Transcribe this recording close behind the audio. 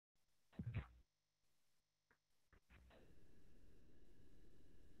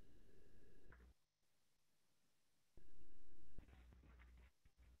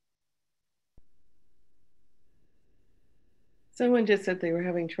Someone just said they were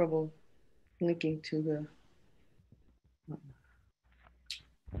having trouble linking to the.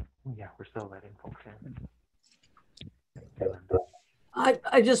 Yeah, we're still letting folks in.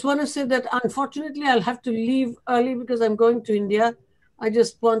 I just want to say that unfortunately I'll have to leave early because I'm going to India. I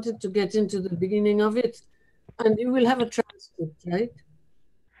just wanted to get into the beginning of it. And you will have a transcript, right?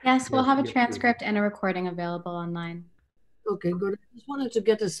 Yes, we'll have a transcript and a recording available online. Okay, good. I just wanted to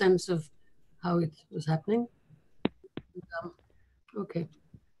get a sense of how it was happening. Okay.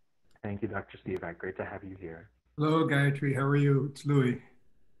 Thank you, Dr. Spivak. Great to have you here. Hello, Gayatri. How are you? It's Louis.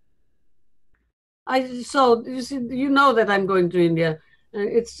 So you see, you know that I'm going to India.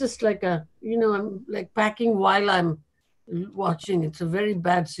 It's just like I'm like packing while I'm watching. It's a very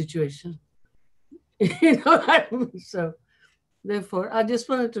bad situation. So therefore, I just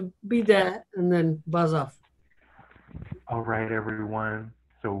wanted to be there and then buzz off. All right, everyone.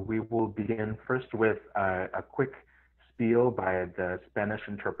 So we will begin first with a quick spiel by the Spanish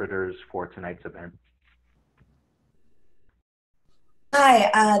interpreters for tonight's event.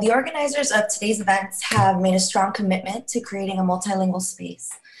 Hi, the organizers of today's events have made a strong commitment to creating a multilingual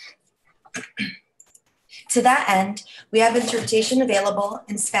space. To that end, we have interpretation available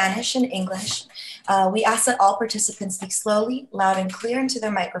in Spanish and English. We ask that all participants speak slowly, loud, and clear into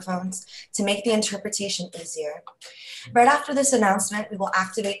their microphones to make the interpretation easier. Right after this announcement, we will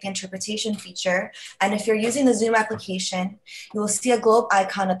activate the interpretation feature, and if you're using the Zoom application, you will see a globe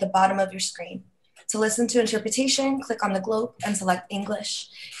icon at the bottom of your screen. To listen to interpretation, click on the globe and select English.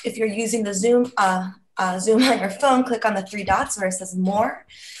 If you're using the Zoom on your phone, click on the three dots where it says More,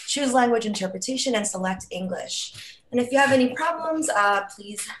 choose Language Interpretation, and select English. And if you have any problems,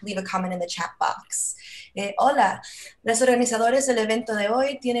 please leave a comment in the chat box. Hola, los organizadores del evento de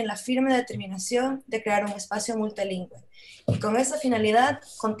hoy tienen la firme determinación de crear un espacio multilingüe. Y con esa finalidad,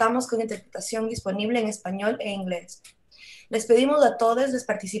 contamos con interpretación disponible en español e inglés. Les pedimos a todos los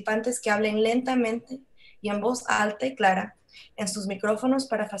participantes que hablen lentamente y en voz alta y clara en sus micrófonos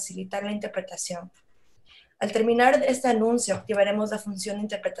para facilitar la interpretación. Al terminar este anuncio, activaremos la función de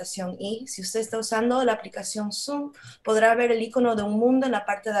interpretación y, si usted está usando la aplicación Zoom, podrá ver el icono de un mundo en la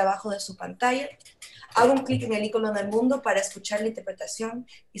parte de abajo de su pantalla. Haga un clic en el icono del mundo para escuchar la interpretación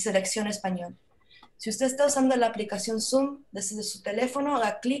y seleccione español. Si usted está usando la aplicación Zoom desde su teléfono,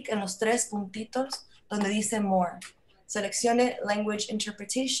 haga clic en los tres puntitos donde dice More. Seleccione Language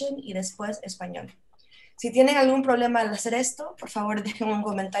Interpretation y después Español. Si tienen algún problema al hacer esto, por favor dejen un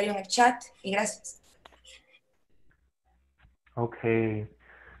comentario en el chat y gracias. Okay,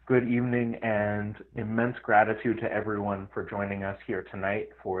 good evening and immense gratitude to everyone for joining us here tonight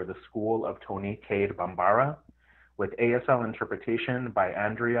for the School of Toni Cade Bambara with ASL interpretation by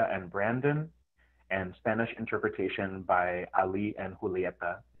Andrea and Brandon and Spanish interpretation by Ali and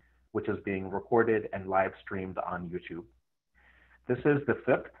Julieta, which is being recorded and live streamed on YouTube. This is the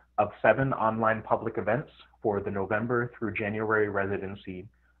fifth of 7 online public events for the November through January residency,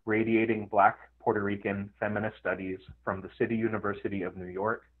 Radiating Black Puerto Rican Feminist Studies from the City University of New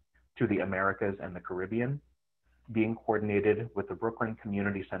York to the Americas and the Caribbean, being coordinated with the Brooklyn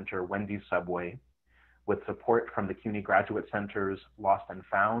Community Center Wendy's Subway, with support from the CUNY Graduate Center's Lost and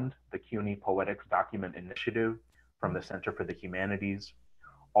Found, the CUNY Poetics Document Initiative from the Center for the Humanities,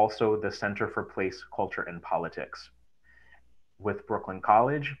 also the Center for Place, Culture, and Politics. With Brooklyn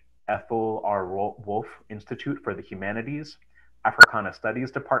College, Ethel R. Wolf Institute for the Humanities, Africana Studies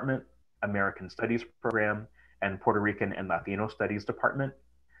Department, American Studies Program, and Puerto Rican and Latino Studies Department,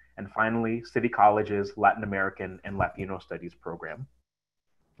 and finally, City College's Latin American and Latino Studies Program.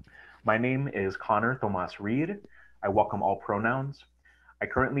 My name is Conor Tomás Reed. I welcome all pronouns. I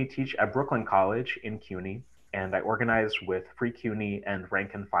currently teach at Brooklyn College in CUNY, and I organize with Free CUNY and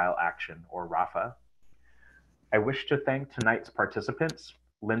Rank and File Action, or RAFA. I wish to thank tonight's participants,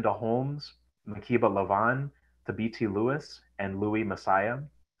 Linda Holmes, Makeba Lavan, Thabiti Lewis, and Louis Massiah.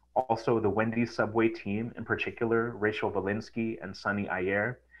 Also the Wendy Subway team, in particular, Rachel Valinsky and Sunny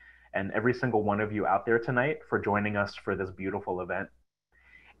Ayer, and every single one of you out there tonight for joining us for this beautiful event.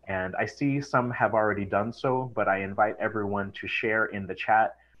 And I see some have already done so, but I invite everyone to share in the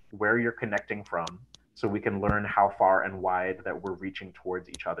chat where you're connecting from so we can learn how far and wide that we're reaching towards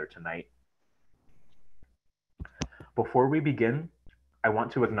each other tonight. Before we begin, I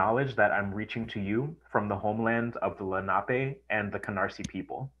want to acknowledge that I'm reaching to you from the homeland of the Lenape and the Canarsie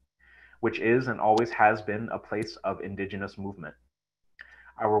people, which is and always has been a place of indigenous movement.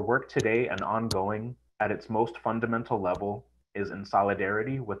 Our work today and ongoing at its most fundamental level is in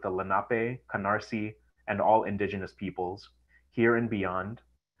solidarity with the Lenape, Canarsie, and all indigenous peoples, here and beyond,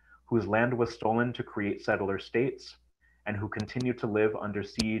 whose land was stolen to create settler states, and who continue to live under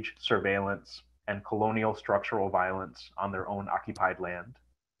siege, surveillance, and colonial structural violence on their own occupied land.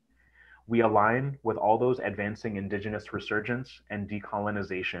 We align with all those advancing indigenous resurgence and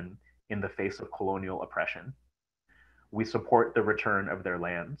decolonization in the face of colonial oppression. We support the return of their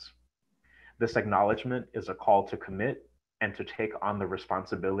lands. This acknowledgement is a call to commit and to take on the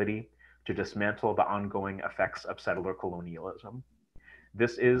responsibility to dismantle the ongoing effects of settler colonialism.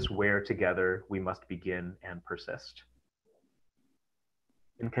 This is where together we must begin and persist.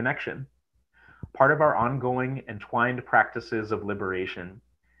 In connection, part of our ongoing entwined practices of liberation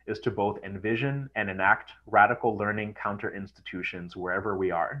is to both envision and enact radical learning counter-institutions wherever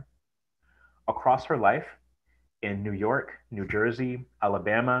we are. Across her life, in New York, New Jersey,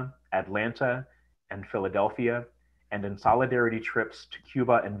 Alabama, Atlanta, and Philadelphia, and in solidarity trips to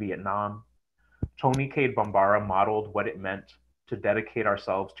Cuba and Vietnam, Toni Cade Bambara modeled what it meant to dedicate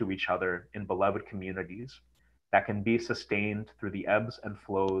ourselves to each other in beloved communities that can be sustained through the ebbs and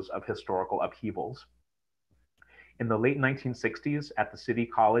flows of historical upheavals. In the late 1960s at the City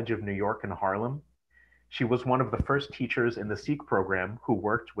College of New York in Harlem, she was one of the first teachers in the SEEK program who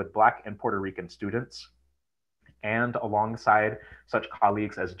worked with Black and Puerto Rican students, and alongside such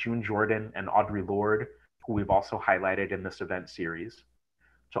colleagues as June Jordan and Audre Lorde, who we've also highlighted in this event series,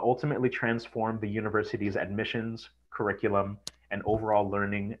 to ultimately transform the university's admissions, curriculum, and overall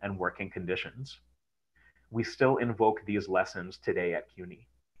learning and working conditions. We still invoke these lessons today at CUNY.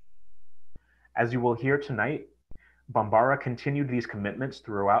 As you will hear tonight, Bambara continued these commitments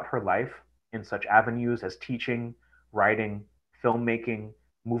throughout her life in such avenues as teaching, writing, filmmaking,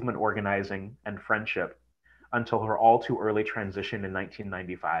 movement organizing, and friendship until her all too early transition in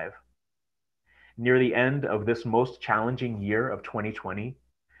 1995. Near the end of this most challenging year of 2020,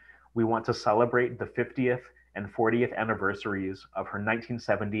 we want to celebrate the 50th and 40th anniversaries of her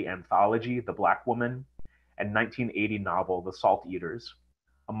 1970 anthology, The Black Woman, and 1980 novel, The Salt Eaters,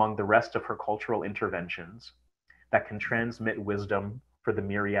 among the rest of her cultural interventions that can transmit wisdom for the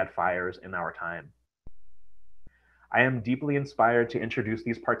myriad fires in our time. I am deeply inspired to introduce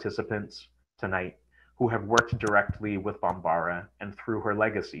these participants tonight who have worked directly with Bambara and through her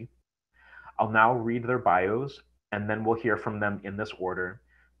legacy. I'll now read their bios, and then we'll hear from them in this order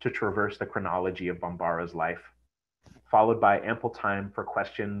to traverse the chronology of Bambara's life, followed by ample time for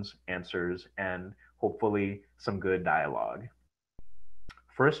questions, answers, and hopefully some good dialogue.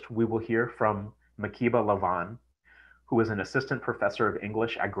 First, we will hear from Makeba Lavan, who is an assistant professor of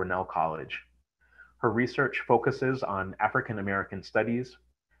English at Grinnell College. Her research focuses on African American studies,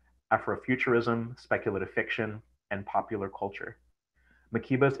 Afrofuturism, speculative fiction, and popular culture.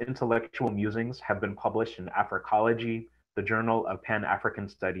 Makeba's intellectual musings have been published in Africology, the Journal of Pan-African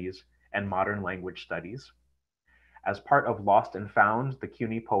Studies, and Modern Language Studies. As part of Lost and Found, the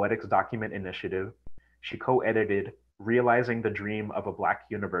CUNY Poetics Document Initiative, she co-edited Realizing the Dream of a Black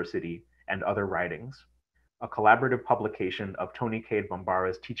University and Other Writings, a collaborative publication of Toni Cade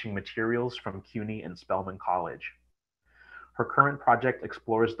Bambara's teaching materials from CUNY and Spelman College. Her current project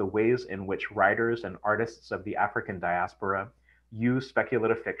explores the ways in which writers and artists of the African diaspora use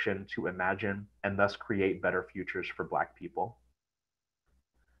speculative fiction to imagine and thus create better futures for Black people.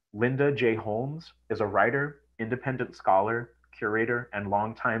 Linda J. Holmes is a writer, independent scholar, curator, and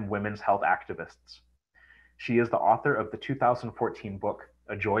longtime women's health activist. She is the author of the 2014 book,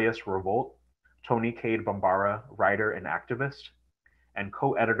 A Joyous Revolt, Toni Cade Bambara, Writer and Activist, and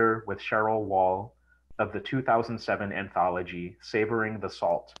co-editor with Cheryl Wall of the 2007 anthology, Savoring the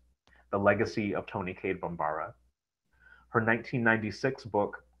Salt, The Legacy of Toni Cade Bambara. Her 1996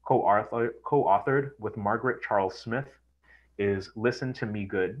 book, co-authored with Margaret Charles Smith, is Listen to Me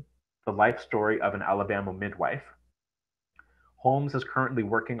Good, The Life Story of an Alabama Midwife. Holmes is currently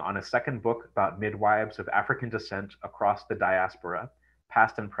working on a second book about midwives of African descent across the diaspora,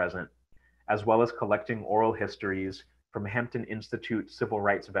 past and present, as well as collecting oral histories from Hampton Institute civil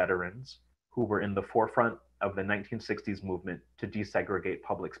rights veterans who were in the forefront of the 1960s movement to desegregate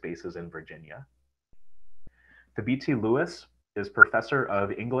public spaces in Virginia. Thabiti Lewis is professor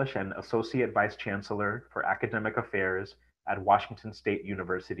of English and associate vice chancellor for academic affairs at Washington State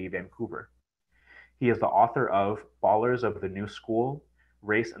University, Vancouver. He is the author of Ballers of the New School,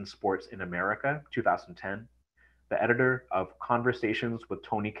 Race and Sports in America, 2010, the editor of Conversations with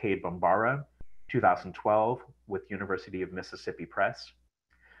Toni Cade Bambara, 2012, with University of Mississippi Press,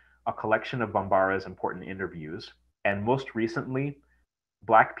 a collection of Bambara's important interviews, and most recently,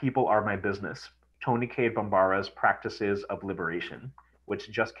 Black People Are My Business, Toni Cade Bambara's Practices of Liberation,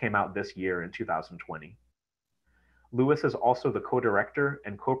 which just came out this year in 2020. Lewis is also the co-director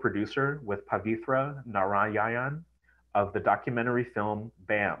and co-producer with Pavithra Narayanan of the documentary film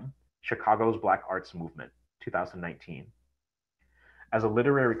BAM, Chicago's Black Arts Movement, 2019. As a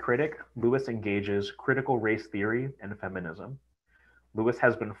literary critic, Lewis engages critical race theory and feminism. Lewis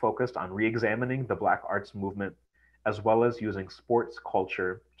has been focused on re-examining the Black arts movement, as well as using sports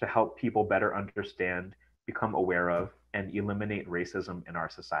culture to help people better understand, become aware of, and eliminate racism in our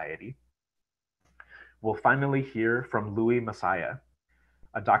society. We'll finally hear from Louis Massiah,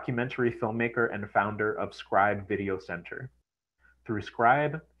 a documentary filmmaker and founder of Scribe Video Center. Through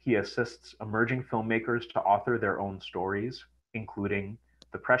Scribe, he assists emerging filmmakers to author their own stories, including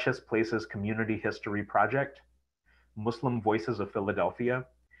the Precious Places Community History Project, Muslim Voices of Philadelphia,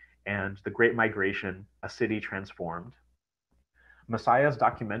 and The Great Migration, A City Transformed. Massiah's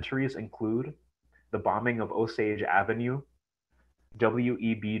documentaries include The Bombing of Osage Avenue,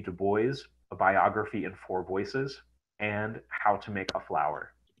 W.E.B. Du Bois, A Biography in 4 Voices, and How to Make a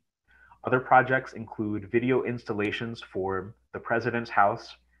Flower. Other projects include video installations for The President's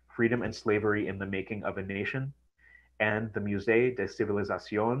House, Freedom and Slavery in the Making of a Nation, and the Musée de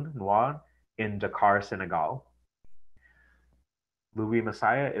Civilisation Noire in Dakar, Senegal. Louis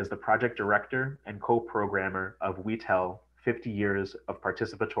Massiah is the project director and co-programmer of We Tell, 50 Years of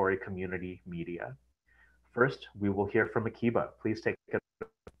Participatory Community Media. First, we will hear from Makeba. Please take it.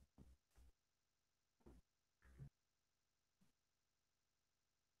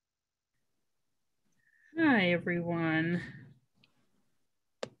 Hi, everyone.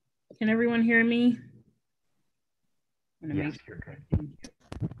 Can everyone hear me? Yes, you're good.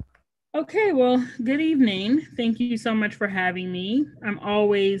 Okay, well, good evening. Thank you so much for having me. I'm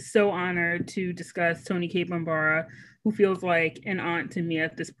always so honored to discuss Toni Cade Bambara, who feels like an aunt to me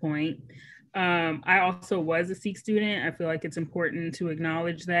at this point. I also was a Sikh student. I feel like it's important to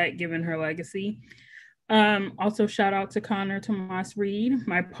acknowledge that given her legacy. Also, shout out to Conor Tomás Reed,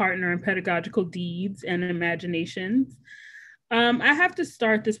 my partner in pedagogical deeds and imaginations. I have to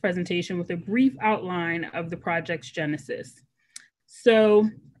start this presentation with a brief outline of the project's genesis. So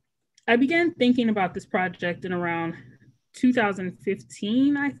I began thinking about this project in around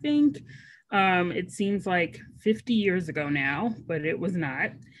 2015, I think. It seems like 50 years ago now, but it was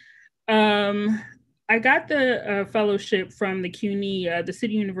not. I got the fellowship from the CUNY, the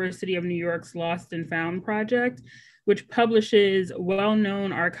City University of New York's Lost and Found project, which publishes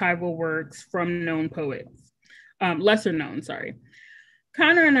well-known archival works from known poets, lesser known, sorry.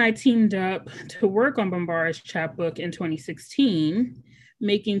 Conor and I teamed up to work on Bambara's chapbook in 2016,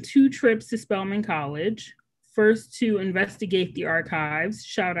 making 2 trips to Spelman College, first to investigate the archives,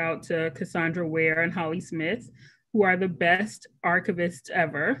 shout out to Cassandra Ware and Holly Smith, who are the best archivists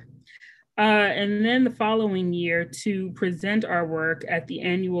ever. And then the following year to present our work at the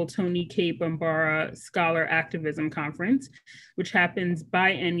annual Toni Cade Bambara Scholar Activism Conference, which happens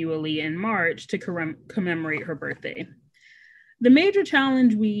biannually in March to commemorate her birthday. The major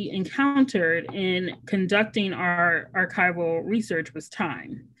challenge we encountered in conducting our archival research was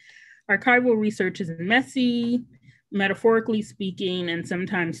time. Archival research is messy, metaphorically speaking, and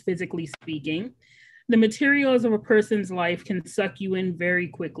sometimes physically speaking. The materials of a person's life can suck you in very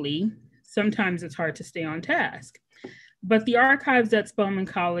quickly. Sometimes it's hard to stay on task. But the archives at Spelman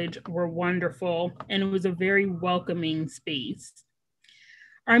College were wonderful, and it was a very welcoming space.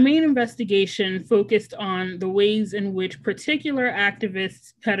 Our main investigation focused on the ways in which particular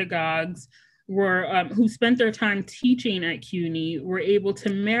activists, pedagogues, who spent their time teaching at CUNY were able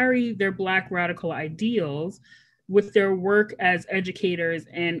to marry their Black radical ideals with their work as educators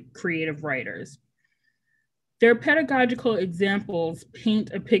and creative writers. Their pedagogical examples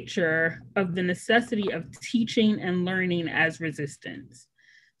paint a picture of the necessity of teaching and learning as resistance.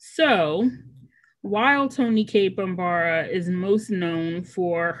 So, while Toni Cade Bambara is most known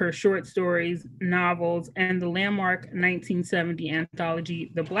for her short stories, novels, and the landmark 1970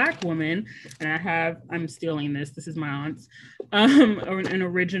 anthology, The Black Woman, and I'm stealing this is my aunt's, or an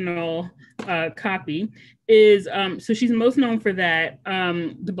original copy, so she's most known for that,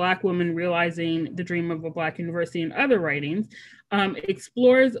 The Black Woman, Realizing the Dream of a Black University, and other writings,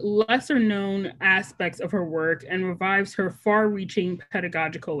 explores lesser known aspects of her work and revives her far-reaching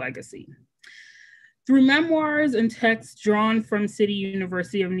pedagogical legacy. Through memoirs and texts drawn from City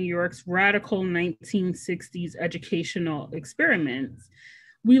University of New York's radical 1960s educational experiments,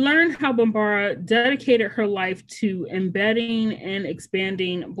 we learned how Bambara dedicated her life to embedding and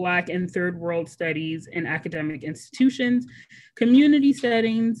expanding Black and Third World studies in academic institutions, community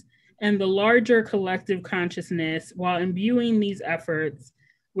settings, and the larger collective consciousness, while imbuing these efforts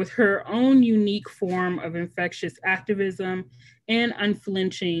with her own unique form of infectious activism and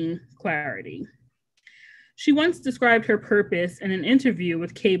unflinching clarity. She once described her purpose in an interview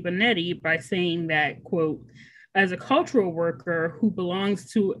with Kay Bonetti by saying that, quote, As a cultural worker who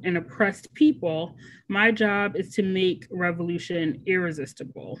belongs to an oppressed people, my job is to make revolution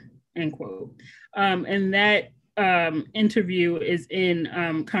irresistible, end quote. And that interview is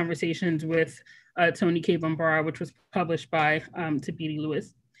in Conversations with Toni Cade Bambara, which was published by Thabiti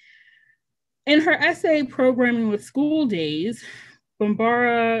Lewis. In her essay, Programming with School Days,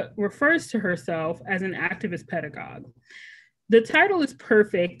 Bambara refers to herself as an activist pedagogue. The title is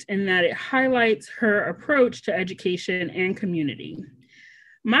perfect in that it highlights her approach to education and community.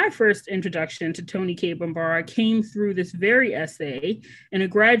 My first introduction to Toni Cade Bambara came through this very essay in a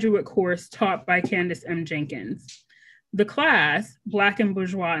graduate course taught by Candace M. Jenkins. The class, Black and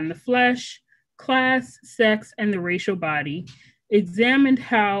Bourgeois in the Flesh, Class, Sex, and the Racial Body, examined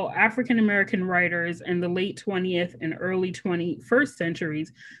how African-American writers in the late 20th and early 21st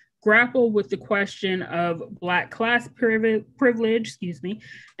centuries grapple with the question of Black class privilege,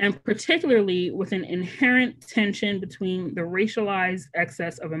 and particularly with an inherent tension between the racialized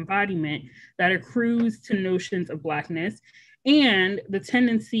excess of embodiment that accrues to notions of Blackness and the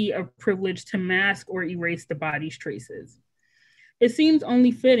tendency of privilege to mask or erase the body's traces. It seems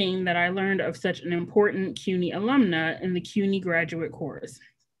only fitting that I learned of such an important CUNY alumna in the CUNY graduate course.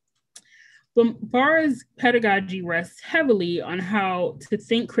 Bambara's pedagogy rests heavily on how to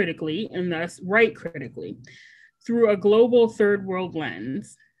think critically and thus write critically through a global third world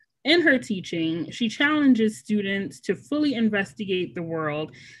lens. In her teaching, she challenges students to fully investigate the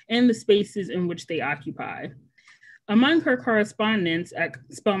world and the spaces in which they occupy. Among her correspondence at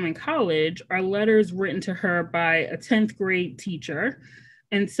Spelman College are letters written to her by a 10th grade teacher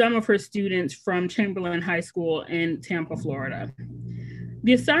and some of her students from Chamberlain High School in Tampa, Florida.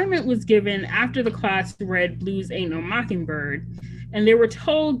 The assignment was given after the class read Blues Ain't No Mockingbird, and they were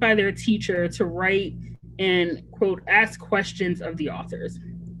told by their teacher to write and, quote, ask questions of the authors.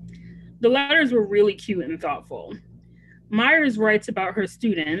 The letters were really cute and thoughtful. Myers writes about her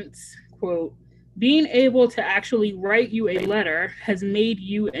students, quote, being able to actually write you a letter has made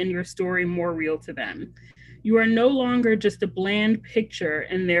you and your story more real to them. You are no longer just a bland picture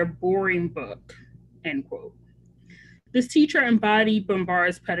in their boring book, end quote. This teacher embodied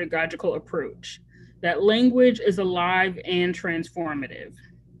Bambara's pedagogical approach, that language is alive and transformative.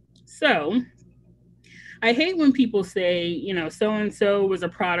 So, I hate when people say, so-and-so was a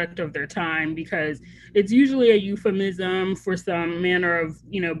product of their time, because it's usually a euphemism for some manner of,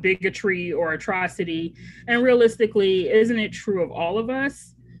 bigotry or atrocity. And realistically, isn't it true of all of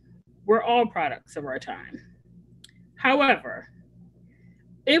us? We're all products of our time. However,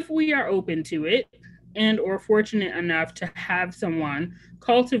 if we are open to it, and or fortunate enough to have someone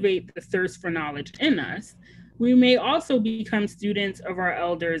cultivate the thirst for knowledge in us, we may also become students of our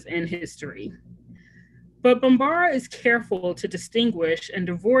elders in history. But Bambara is careful to distinguish and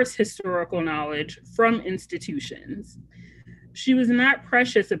divorce historical knowledge from institutions. She was not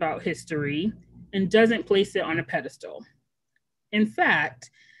precious about history and doesn't place it on a pedestal. In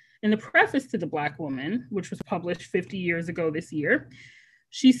fact, in the preface to The Black Woman, which was published 50 years ago this year,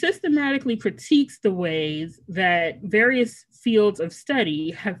 she systematically critiques the ways that various fields of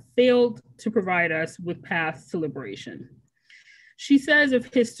study have failed to provide us with paths to liberation. She says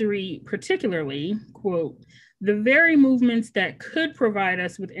of history particularly, quote, the very movements that could provide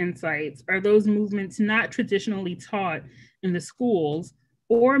us with insights are those movements not traditionally taught in the schools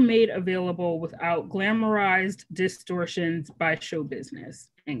or made available without glamorized distortions by show business,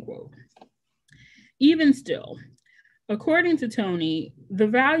 end quote. Even still, according to Toni, the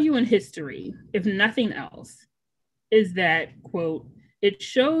value in history, if nothing else, is that, quote, it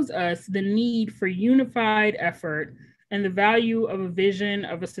shows us the need for unified effort and the value of a vision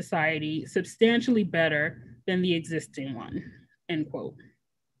of a society substantially better than the existing one, end quote.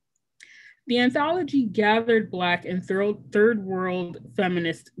 The anthology gathered Black and third world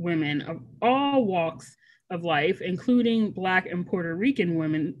feminist women of all walks of life, including Black and Puerto Rican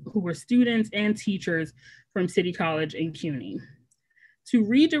women who were students and teachers from City College and CUNY, to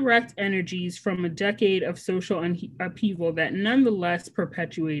redirect energies from a decade of social upheaval that nonetheless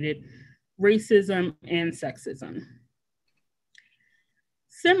perpetuated racism and sexism.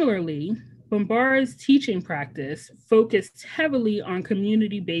 Similarly, Bambara's teaching practice focused heavily on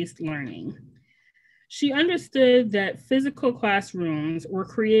community-based learning. She understood that physical classrooms were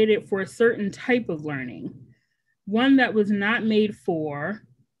created for a certain type of learning, one that was not made for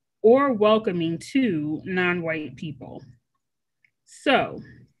or welcoming to non-white people. So,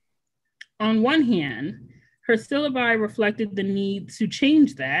 on one hand, her syllabi reflected the need to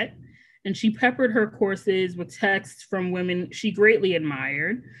change that, and she peppered her courses with texts from women she greatly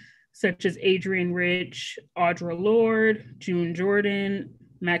admired, such as Adrienne Rich, Audre Lorde, June Jordan,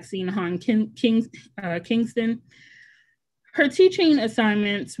 Maxine Hahn Kingston. Her teaching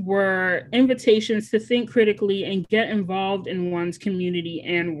assignments were invitations to think critically and get involved in one's community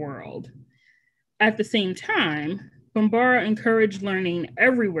and world. At the same time, Bambara encouraged learning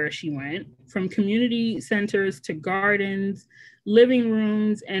everywhere she went, from community centers to gardens, living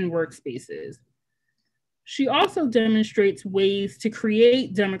rooms, and workspaces. She also demonstrates ways to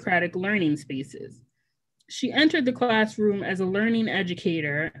create democratic learning spaces. She entered the classroom as a learning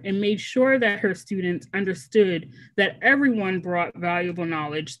educator and made sure that her students understood that everyone brought valuable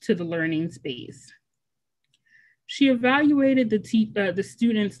knowledge to the learning space. She evaluated the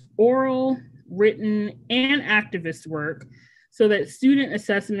students' oral, written, and activist work so that student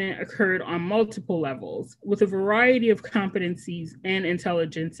assessment occurred on multiple levels with a variety of competencies and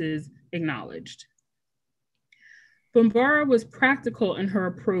intelligences acknowledged. Bambara was practical in her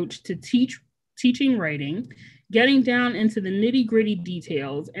approach to teaching writing, getting down into the nitty-gritty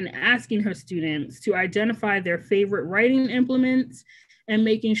details and asking her students to identify their favorite writing implements and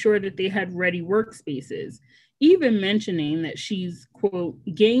making sure that they had ready workspaces, even mentioning that she's, quote,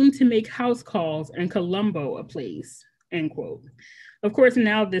 game to make house calls and Columbo a place, end quote. Of course,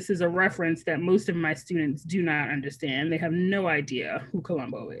 now this is a reference that most of my students do not understand. They have no idea who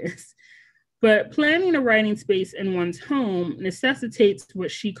Columbo is. But planning a writing space in one's home necessitates what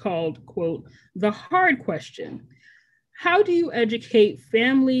she called, quote, the hard question. How do you educate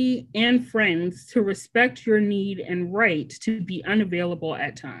family and friends to respect your need and right to be unavailable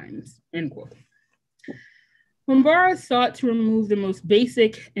at times, end quote. Bambara sought to remove the most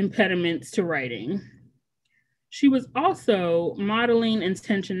basic impediments to writing. She was also modeling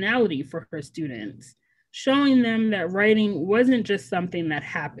intentionality for her students, showing them that writing wasn't just something that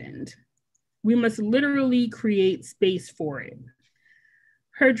happened. We must literally create space for it.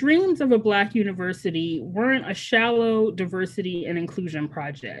 Her dreams of a Black university weren't a shallow diversity and inclusion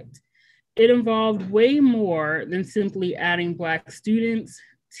project. It involved way more than simply adding Black students,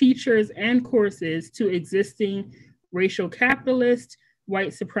 teachers, and courses to existing racial capitalist, white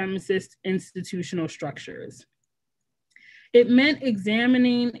supremacist institutional structures. It meant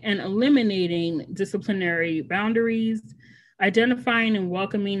examining and eliminating disciplinary boundaries, identifying and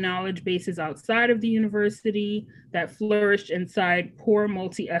welcoming knowledge bases outside of the university that flourished inside poor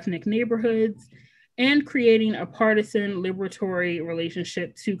multi-ethnic neighborhoods, and creating a partisan liberatory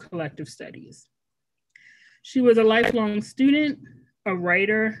relationship to collective studies. She was a lifelong student, a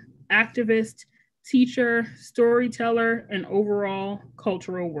writer, activist, teacher, storyteller, and overall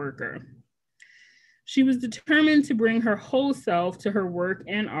cultural worker. She was determined to bring her whole self to her work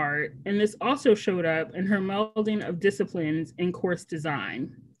and art, and this also showed up in her melding of disciplines in course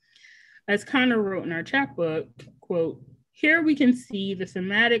design. As Conor wrote in our chapbook, quote, here we can see the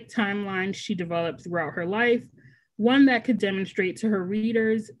thematic timeline she developed throughout her life, one that could demonstrate to her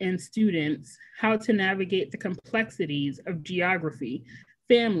readers and students how to navigate the complexities of geography,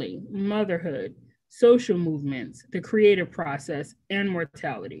 family, motherhood, social movements, the creative process, and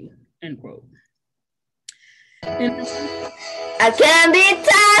mortality, end quote. I can be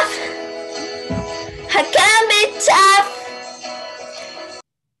tough. I can be tough.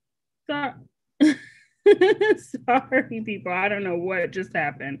 Sorry, people. I don't know what just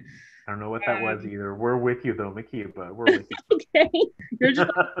happened. I don't know what that was either. We're with you though, Makeba. We're with you. Okay. You're just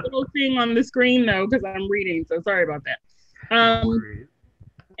a little thing on the screen though, because I'm reading. So sorry about that.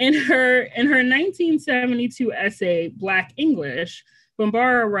 In her 1972 essay, Black English,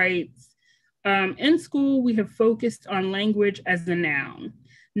 Bambara writes, in school, we have focused on language as a noun,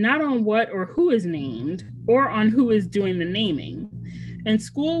 not on what or who is named or on who is doing the naming. In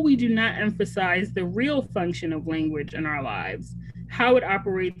school, we do not emphasize the real function of language in our lives, how it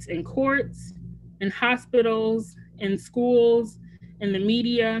operates in courts, in hospitals, in schools, in the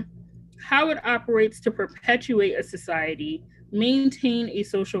media, how it operates to perpetuate a society, maintain a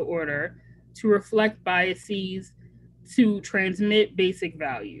social order, to reflect biases, to transmit basic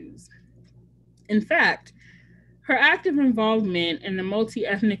values. In fact, her active involvement in the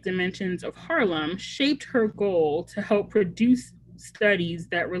multi-ethnic dimensions of Harlem shaped her goal to help produce studies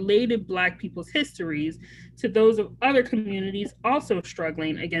that related Black people's histories to those of other communities also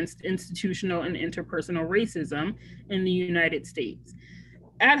struggling against institutional and interpersonal racism in the United States,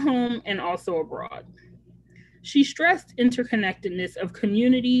 at home and also abroad. She stressed interconnectedness of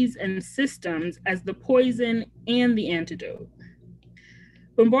communities and systems as the poison and the antidote.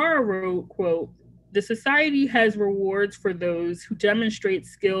 Bambara wrote, quote, the society has rewards for those who demonstrate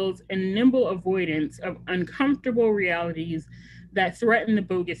skills and nimble avoidance of uncomfortable realities that threaten the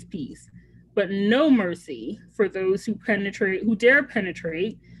bogus peace, but no mercy for those who dare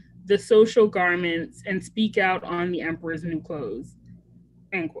penetrate the social garments and speak out on the emperor's new clothes.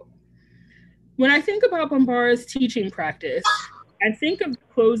 end quote. When I think about Bambara's teaching practice, I think of the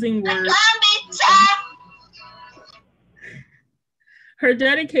closing words, her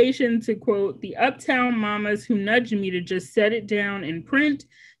dedication to, quote, the uptown mamas who nudge me to just set it down in print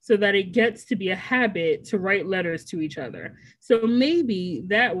so that it gets to be a habit to write letters to each other. So maybe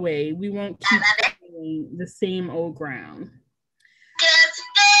that way we won't keep following the same old ground.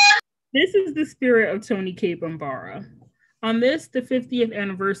 This is the spirit of Toni Cade Bambara. On this, the 50th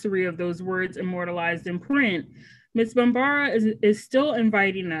anniversary of those words immortalized in print, Ms. Bambara is still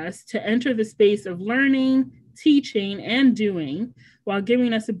inviting us to enter the space of learning, teaching, and doing, while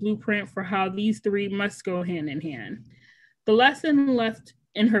giving us a blueprint for how these three must go hand in hand. The lesson left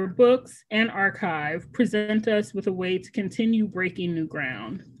in her books and archive present us with a way to continue breaking new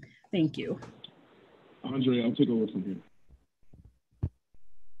ground. Thank you. Andre, I'll take over from here.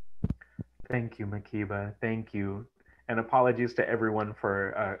 Thank you, Makeba. Thank you. And apologies to everyone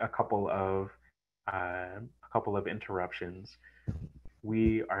for a couple of interruptions.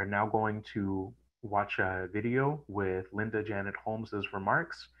 We are now going to watch a video with Linda Janet Holmes's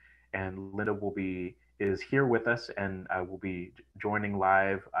remarks, and Linda is here with us and will be joining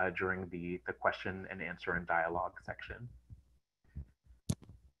live during the question and answer and dialogue section.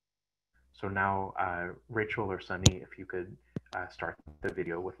 So now, Rachel or Sunny, if you could start the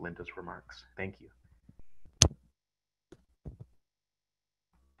video with Linda's remarks. Thank you.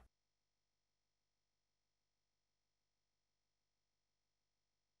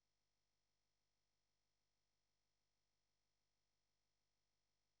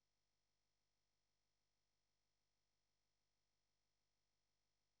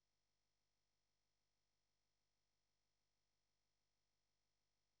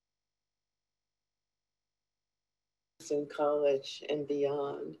 In college and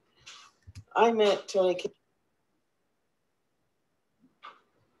beyond. I met Toni Cade.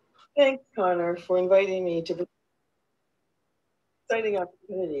 Thanks, Conor, for inviting me to the exciting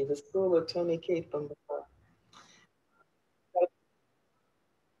opportunity, the School of Toni Cade Bambara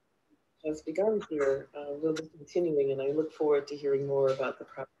has begun here. We'll be continuing, and I look forward to hearing more about the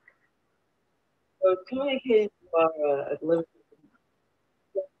project. So Toni Cade Bambara at Livingston.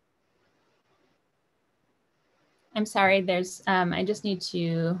 I'm sorry, there's, I just need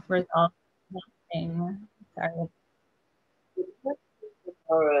to resolve one thing. Sorry.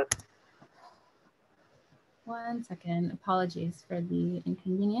 One second, apologies for the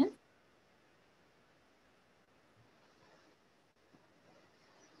inconvenience.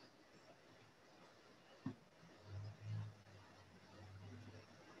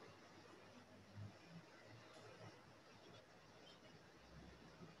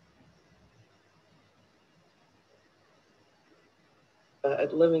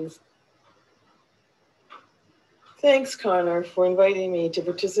 At Livingston. Thanks, Conor, for inviting me to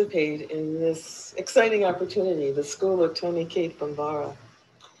participate in this exciting opportunity, the School of Toni Cade Bambara.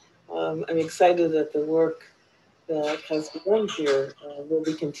 I'm excited that the work that has begun here will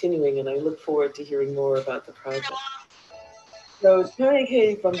be continuing, and I look forward to hearing more about the project. So Toni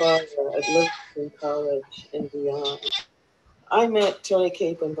Cade Bambara at Livingston College and beyond. I met Toni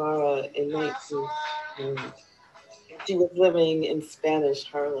Cade Bambara in 1990. She was living in Spanish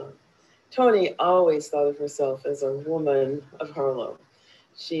Harlem. Toni always thought of herself as a woman of Harlem.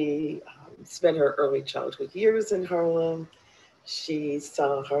 She spent her early childhood years in Harlem. She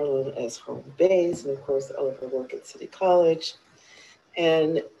saw Harlem as home base, and of course, all of her work at City College.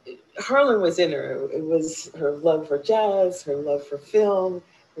 And Harlem was in her. It was her love for jazz, her love for film,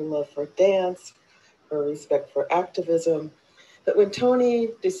 her love for dance, her respect for activism. But when Toni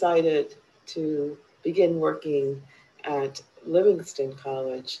decided to begin working at Livingston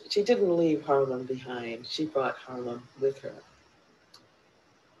College, she didn't leave Harlem behind. She brought Harlem with her.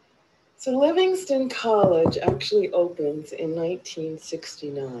 So Livingston College actually opens in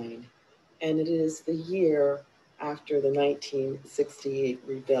 1969, and it is the year after the 1968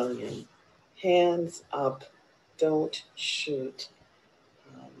 rebellion. Hands Up, Don't Shoot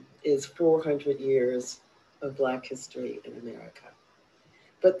is 400 years of Black history in America.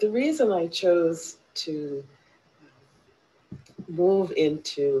 But the reason I chose to move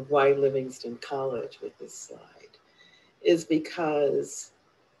into why Livingston College with this slide is because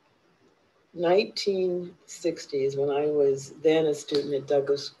 1960s, when I was then a student at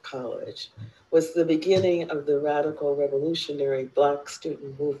Douglas College, was the beginning of the radical revolutionary Black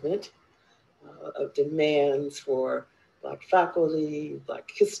student movement of demands for Black faculty, Black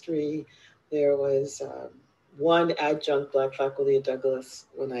history. There was one adjunct Black faculty at Douglas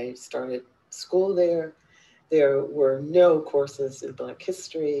when I started school there. There were no courses in Black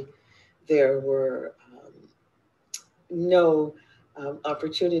history. There were no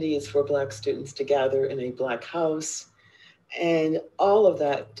opportunities for Black students to gather in a Black house. And all of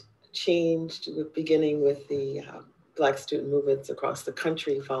that changed beginning with the Black student movements across the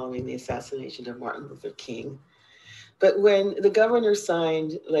country following the assassination of Martin Luther King. But when the governor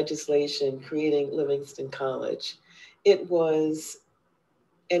signed legislation creating Livingston College, it was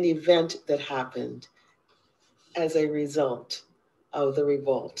an event that happened as a result of the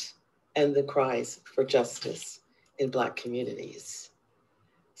revolt and the cries for justice in Black communities.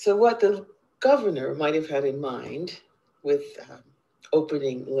 So what the governor might have had in mind with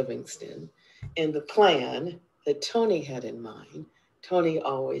opening Livingston and the plan that Toni had in mind, Toni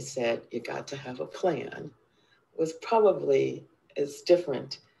always said, you got to have a plan, was probably as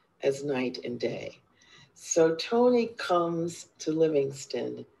different as night and day. So Toni comes to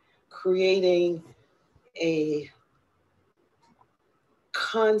Livingston creating a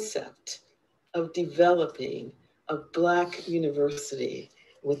concept of developing a Black university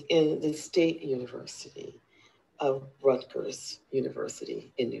within the State University of Rutgers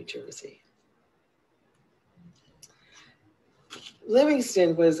University in New Jersey.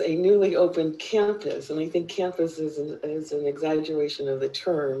 Livingston was a newly opened campus, and I think campus is an exaggeration of the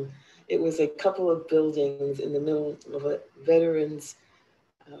term. It was a couple of buildings in the middle of a veterans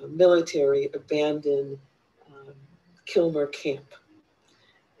military abandoned Kilmer camp.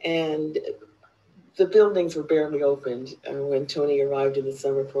 And the buildings were barely opened when Toni arrived in the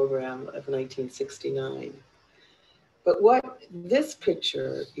summer program of 1969. But what this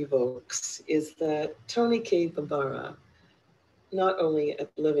picture evokes is that Toni Cade Bambara, not only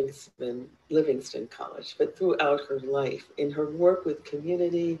at Livingston College, but throughout her life, in her work with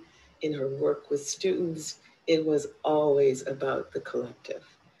community, in her work with students, it was always about the collective.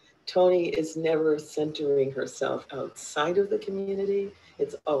 Toni is never centering herself outside of the community.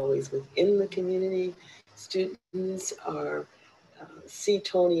 It's always within the community. Students see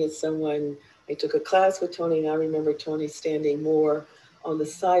Toni as someone, I took a class with Toni and I remember Toni standing more on the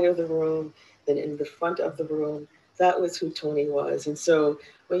side of the room than in the front of the room. That was who Toni was. And so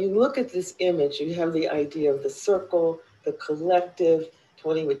when you look at this image, you have the idea of the circle, the collective.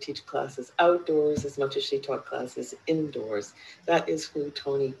 Toni would teach classes outdoors as much as she taught classes indoors. That is who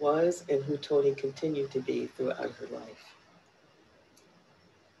Toni was and who Toni continued to be throughout her life.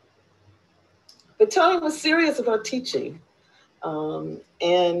 But Toni was serious about teaching.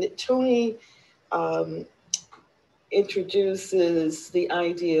 And Toni introduces the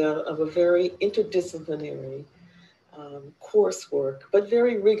idea of a very interdisciplinary coursework, but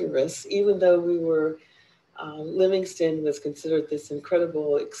very rigorous, even though we were Livingston was considered this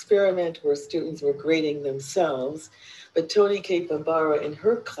incredible experiment where students were grading themselves. But Toni Cade Bambara in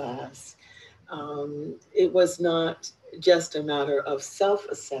her class, it was not just a matter of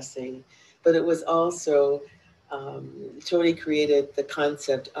self-assessing, but it was also, Toni created the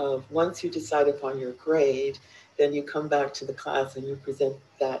concept of once you decide upon your grade, then you come back to the class and you present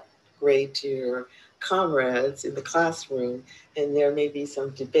that grade to your comrades in the classroom, and there may be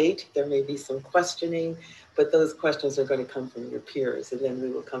some debate, there may be some questioning, but those questions are going to come from your peers, and then we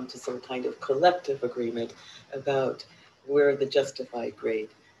will come to some kind of collective agreement about where the justified grade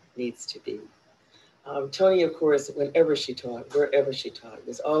needs to be. Toni, of course, whenever she taught, wherever she taught,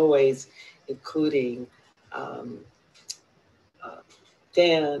 was always including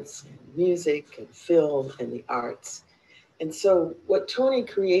dance, and music, and film, and the arts. And so what Toni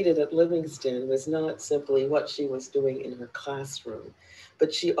created at Livingston was not simply what she was doing in her classroom,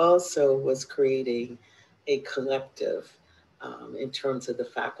 but she also was creating a collective in terms of the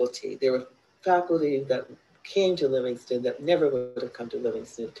faculty. There were faculty that came to Livingston that never would have come to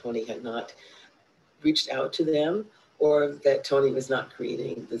Livingston if Toni had not reached out to them, or that Toni was not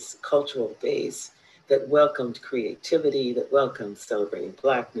creating this cultural base that welcomed creativity, that welcomed celebrating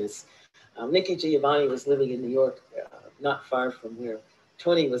Blackness. Nikki Giovanni was living in New York, not far from where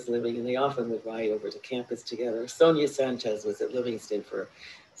Toni was living, and they often would ride over to campus together. Sonia Sanchez was at Livingston for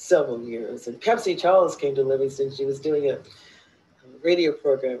several years, and Pepsi Charles came to Livingston. She was doing a radio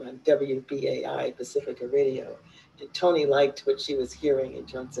program on WBAI, Pacifica Radio, and Toni liked what she was hearing in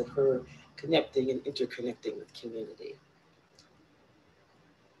terms of her connecting and interconnecting with community.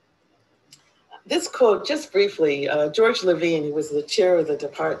 This quote, just briefly, George Levine, who was the chair of the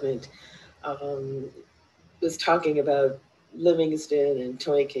department, was talking about Livingston and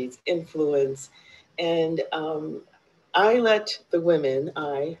Toni Cade's influence. And I let the women,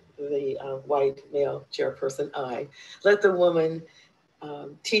 the white male chairperson, I let the women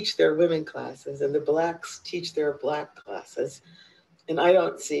teach their women classes and the Blacks teach their Black classes. And I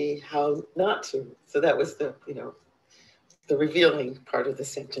don't see how not to. So that was the, the revealing part of the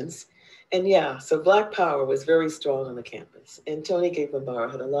sentence. And yeah, so Black Power was very strong on the campus. And Toni Cade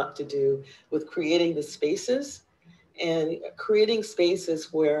Bambara had a lot to do with creating the spaces and creating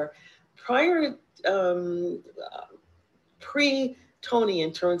spaces where prior, pre-Toni,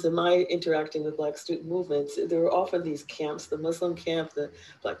 in terms of my interacting with Black student movements, there were often these camps, the Muslim camp, the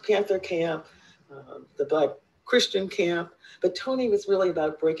Black Panther camp, the Black Christian camp. But Toni was really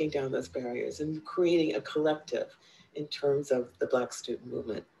about breaking down those barriers and creating a collective in terms of the Black student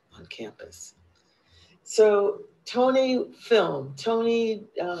movement on campus. So Toni film, Toni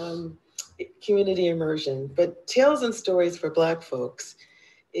community immersion, but Tales and Stories for Black Folks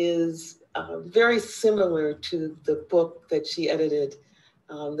is very similar to the book that she edited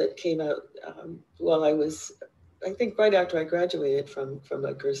that came out while I was, I think right after I graduated from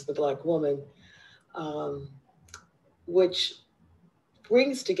Rutgers, The Black Woman, which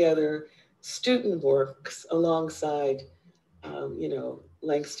brings together student works alongside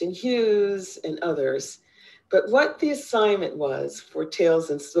Langston Hughes and others. But what the assignment was for Tales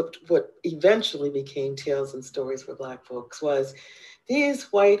and what eventually became Tales and Stories for Black Folks was these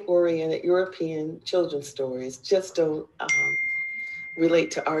white-oriented European children's stories just don't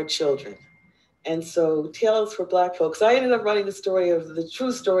relate to our children. And so Tales for Black Folks, I ended up writing the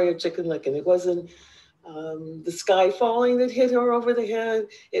true story of Chicken Licken. It wasn't the sky falling that hit her over the head.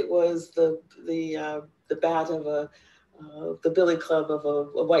 It was the bat of the billy club of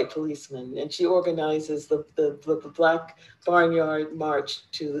a white policeman, and she organizes the Black Barnyard March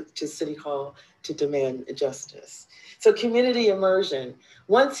to City Hall to demand justice. So community immersion.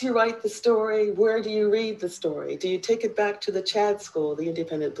 Once you write the story, where do you read the story? Do you take it back to the Chad School, the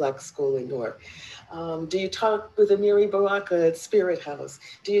independent Black school in Newark? Do you talk with Amiri Baraka at Spirit House?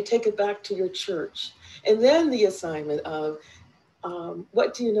 Do you take it back to your church? And then the assignment of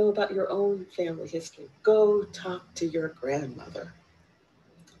what do you know about your own family history? Go talk to your grandmother.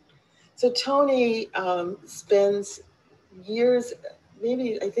 So Toni spends years,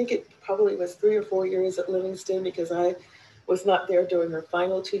 maybe I think it probably was 3 or 4 years at Livingston because I was not there during her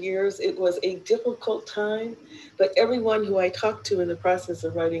final 2 years. It was a difficult time, but everyone who I talked to in the process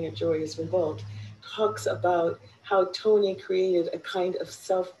of writing A Joyous Revolt talks about how Toni created a kind of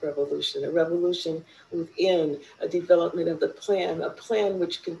self-revolution, a revolution within a development of the plan, a plan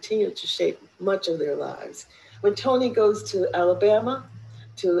which continued to shape much of their lives. When Toni goes to Alabama,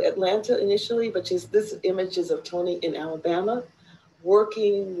 to Atlanta initially, but this images of Toni in Alabama,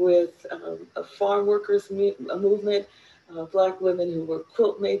 working with a farm workers movement, Black women who were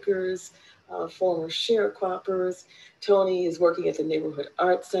quilt makers, former sharecroppers. Toni is working at the Neighborhood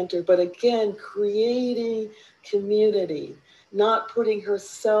Arts Center, but again, creating community, not putting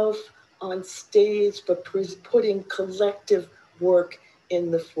herself on stage, but putting collective work in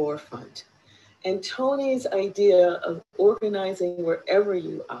the forefront. And Toni's idea of organizing wherever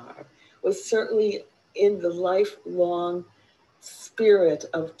you are was certainly in the lifelong spirit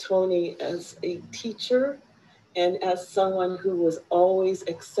of Toni as a teacher and as someone who was always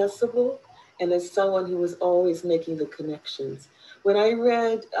accessible and as someone who was always making the connections. When I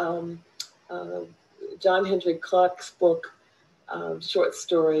read John Hendrik Clark's book, short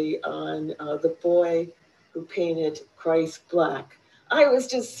story on the boy who painted Christ black, I was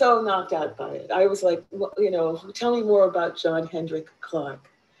just so knocked out by it. I was like, tell me more about John Hendrik Clark.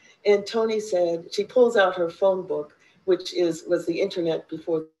 And Toni said, she pulls out her phone book, which was the internet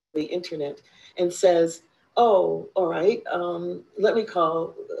before the internet, and says, oh, all right, let me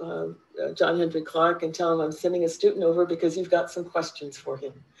call John Hendrik Clark and tell him I'm sending a student over because you've got some questions for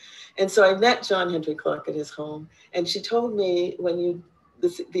him. And so I met John Hendrik Clark at his home, and she told me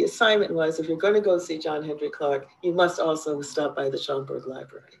the assignment was, if you're going to go see John Hendrik Clark, you must also stop by the Schomburg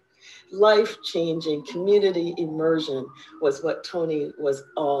Library. Life-changing community immersion was what Toni was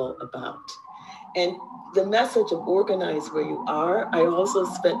all about. And the message of organize where you are, I also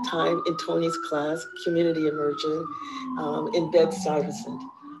spent time in Toni's class, community immersion, in Bed-Stuyvesant,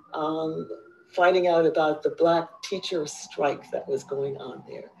 finding out about the Black teacher strike that was going on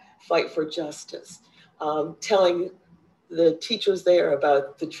there, fight for justice, telling the teachers there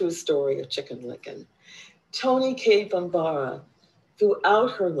about the true story of Chicken Licken. Toni Cade Bambara,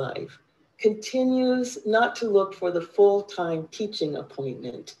 throughout her life, continues not to look for the full-time teaching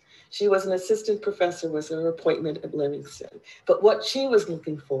appointment. She was an assistant professor, was her appointment at Livingston. But what she was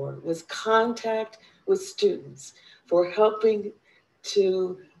looking for was contact with students, for helping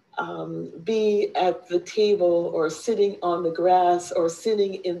to be at the table or sitting on the grass or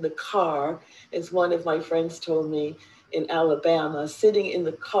sitting in the car, as one of my friends told me in Alabama, sitting in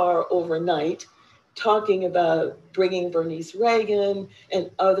the car overnight, talking about bringing Bernice Reagan and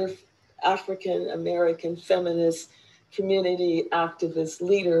other African-American feminist community activist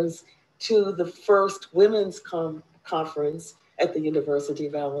leaders to the first women's conference at the University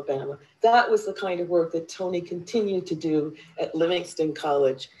of Alabama. That was the kind of work that Toni continued to do at Livingston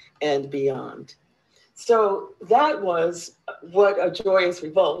College and beyond. So that was what A Joyous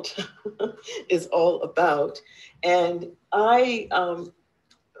Revolt is all about. And I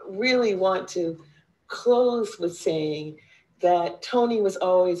really want to close with saying that Toni was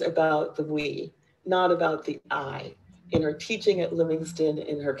always about the we, not about the I, in her teaching at Livingston,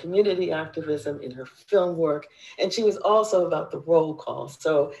 in her community activism, in her film work. And she was also about the roll call.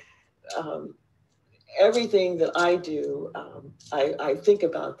 So everything that I do, I think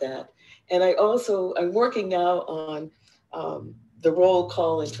about that. And I'm working now on the roll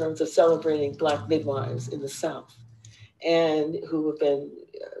call in terms of celebrating Black midwives in the South, and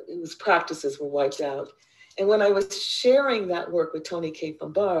whose practices were wiped out. And when I was sharing that work with Toni Cade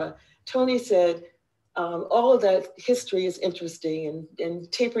Bambara, Toni said, all of that history is interesting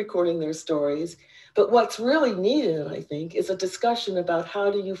and tape recording their stories. But what's really needed, I think, is a discussion about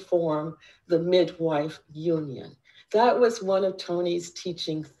how do you form the midwife union. That was one of Toni's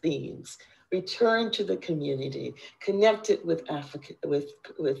teaching themes. Return to the community, connect it with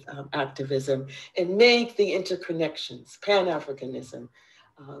activism, and make the interconnections, Pan-Africanism,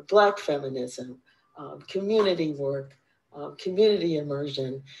 Black feminism, community work, community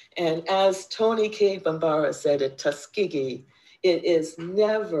immersion. And as Toni Cade Bambara said at Tuskegee, it is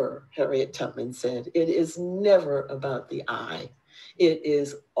never, Harriet Tubman said, it is never about the I. It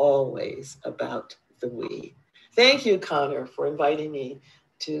is always about the we. Thank you, Conor, for inviting me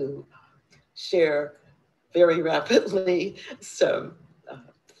to share very rapidly some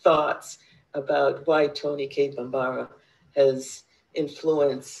thoughts about why Toni Cade Bambara has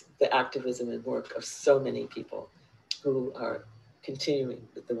influenced the activism and work of so many people who are continuing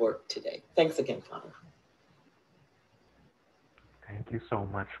with the work today. Thanks again, Conor. Thank you so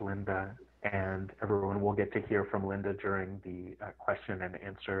much, Linda. And everyone will get to hear from Linda during the question and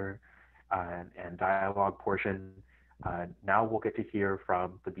answer and dialogue portion. Now we'll get to hear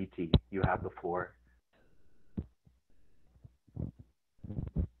from Thabiti. You have the floor.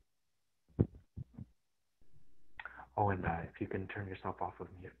 Oh, and if you can turn yourself off of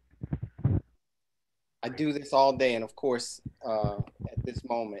mute. I do this all day, and of course, at this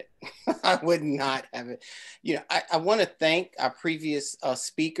moment, I would not have it. You know, I want to thank our previous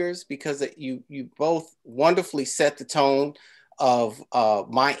speakers, because you both wonderfully set the tone of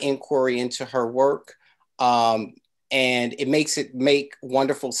my inquiry into her work, and it makes it make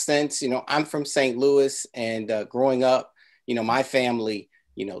wonderful sense. You know, I'm from St. Louis, and growing up, you know, my family,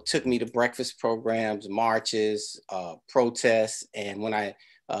 you know, took me to breakfast programs, marches, protests, and when I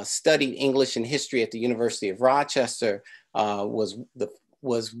studied English and history at the University of Rochester, was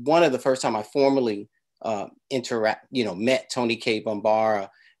one of the first time I formally met Toni Cade Bambara,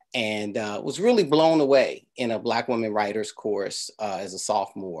 and was really blown away in a Black women writers course as a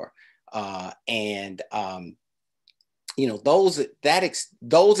sophomore. You know, those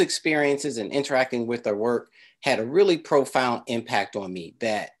experiences and interacting with her work had a really profound impact on me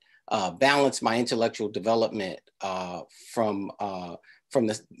that balanced my intellectual development from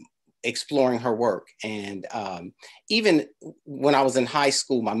exploring her work. And even when I was in high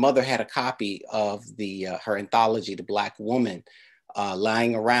school, my mother had a copy of her anthology, The Black Woman,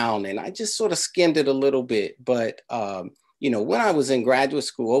 lying around, and I just sort of skimmed it a little bit. But you know, when I was in graduate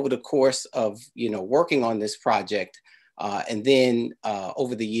school, over the course of working on this project, and then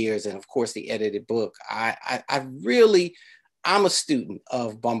over the years, and of course the edited book, I'm a student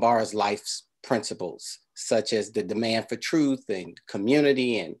of Bambara's life's principles, such as the demand for truth and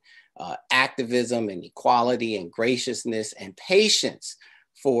community and activism and equality and graciousness and patience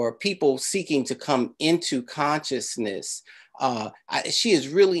for people seeking to come into consciousness. She has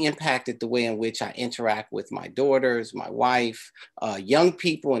really impacted the way in which I interact with my daughters, my wife, young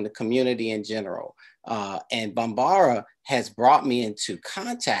people in the community in general. And Bambara has brought me into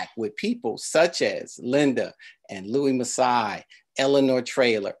contact with people such as Linda and Louis Massiah, Eleanor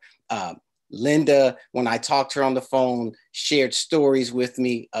Traylor. Linda, when I talked to her on the phone, shared stories with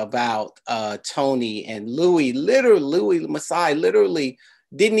me about Toni, and Louis Massiah literally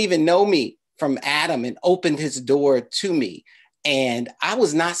didn't even know me from Adam and opened his door to me. And I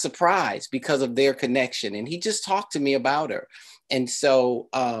was not surprised because of their connection. And he just talked to me about her. And so,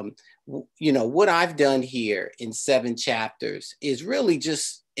 you know, what I've done here in 7 chapters is really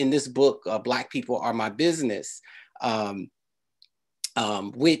just in this book, Black People Are My Business,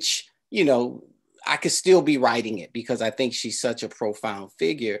 which, you know, I could still be writing it because I think she's such a profound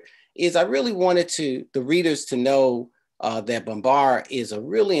figure, is I really wanted the readers to know that Bambara is a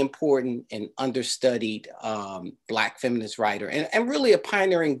really important and understudied Black feminist writer and really a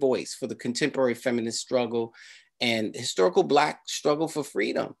pioneering voice for the contemporary feminist struggle and historical Black struggle for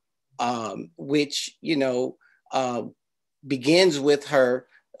freedom, which, you know, begins with her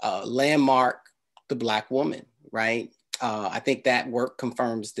landmark, The Black Woman, right? I think that work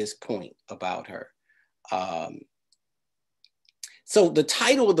confirms this point about her. So the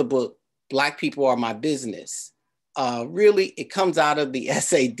title of the book, Black People Are My Business, really, it comes out of the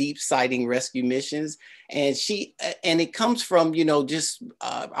essay Deep Sighting Rescue Missions. And it comes from, you know, just,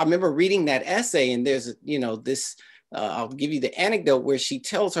 I remember reading that essay, and there's, you know, this, I'll give you the anecdote where she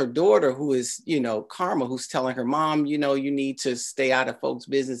tells her daughter, who is, you know, Karma, who's telling her, Mom, you know, you need to stay out of folks'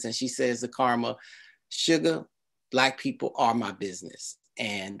 business. And she says to Karma, Sugar, Black people are my business.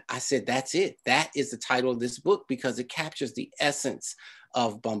 And I said, that's it. That is the title of this book, because it captures the essence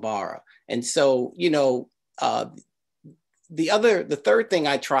of Bambara. And so, you know, the third thing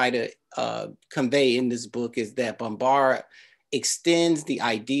I try to convey in this book is that Bambara extends the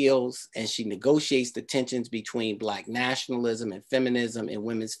ideals and she negotiates the tensions between Black nationalism and feminism in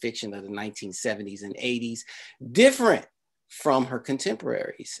women's fiction of the 1970s and 80s, different from her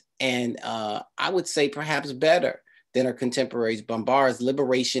contemporaries. And I would say perhaps better than her contemporaries. Bambara's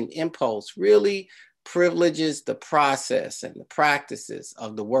liberation impulse really privileges the process and the practices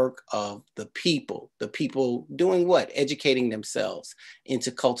of the work of the people doing what? Educating themselves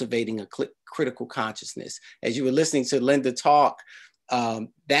into cultivating a critical consciousness. As you were listening to Linda talk,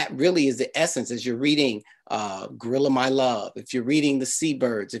 that really is the essence. As you're reading Gorilla My Love, if you're reading The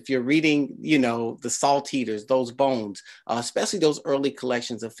Seabirds, if you're reading, you know, The Salt Eaters, Those Bones, especially those early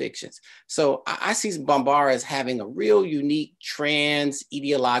collections of fictions. So I see Bambara as having a real unique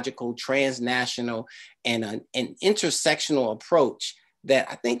trans-ideological, transnational, and an intersectional approach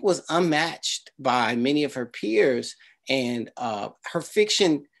that I think was unmatched by many of her peers. And her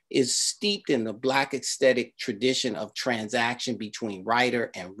fiction is steeped in the Black aesthetic tradition of transaction between writer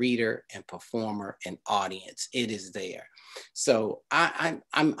and reader and performer and audience. It is there. So I'm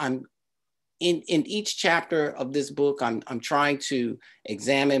in each chapter of this book, I'm trying to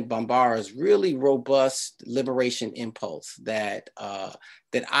examine Bambara's really robust liberation impulse that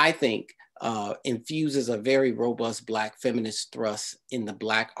I think infuses a very robust Black feminist thrust in the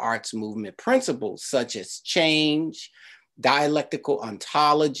Black arts movement principles such as change, dialectical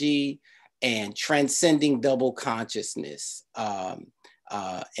ontology, and transcending double consciousness.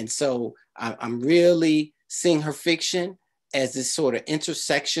 And so I'm really seeing her fiction as this sort of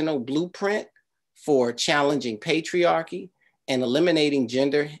intersectional blueprint for challenging patriarchy and eliminating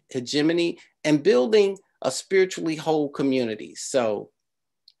gender hegemony and building a spiritually whole community. So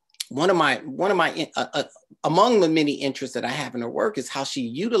one of my among the many interests that I have in her work is how she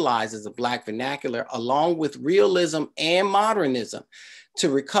utilizes the Black vernacular along with realism and modernism to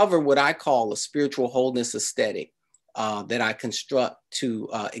recover what I call a spiritual wholeness aesthetic that I construct to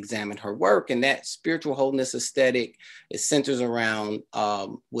examine her work. And that spiritual wholeness aesthetic, it centers around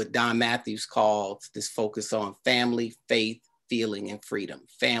what Don Matthews calls this focus on family, faith, feeling, and freedom.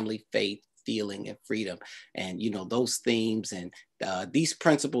 Family, faith, feeling, and freedom. And, you know, those themes and these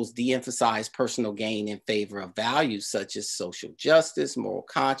principles de-emphasize personal gain in favor of values such as social justice, moral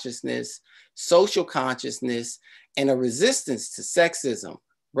consciousness, social consciousness, and a resistance to sexism,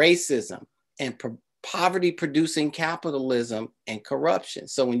 racism, and poverty-producing capitalism and corruption.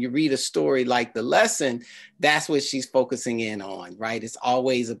 So when you read a story like The Lesson, that's what she's focusing in on, right? It's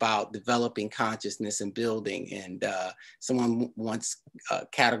always about developing consciousness and building. And someone once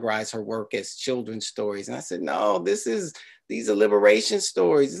categorized her work as children's stories. And I said, no, these are liberation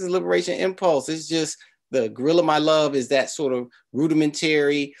stories. This is liberation impulse. It's just the Gorilla My Love is that sort of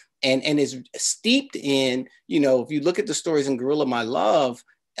rudimentary and is steeped in, you know, if you look at the stories in Gorilla My Love,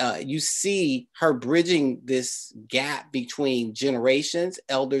 you see her bridging this gap between generations,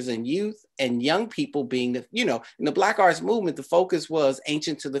 elders and youth, and young people being the, you know, in the Black arts movement, the focus was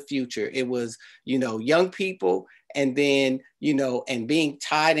ancient to the future. It was, you know, young people and then, you know, and being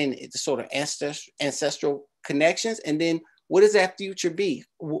tied in sort of ancestral connections. And then what does that future be?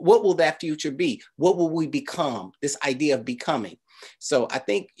 What will that future be? What will we become? This idea of becoming. So I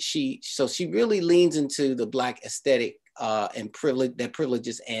think she really leans into the Black aesthetic and privilege that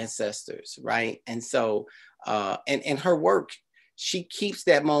privileges ancestors, right? And so, and her work, she keeps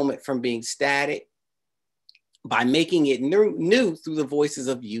that moment from being static by making it new through the voices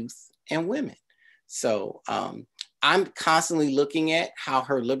of youth and women. So I'm constantly looking at how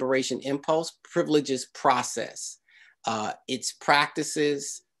her liberation impulse privileges process, its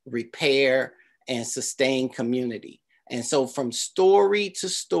practices, repair, and sustain community. And so from story to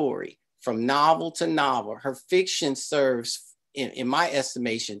story, from novel to novel, her fiction serves, in my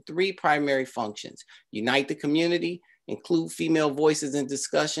estimation, three primary functions: unite the community, include female voices in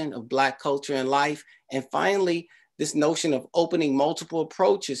discussion of Black culture and life, and finally, this notion of opening multiple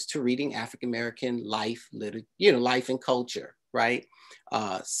approaches to reading African-American life, life and culture, right?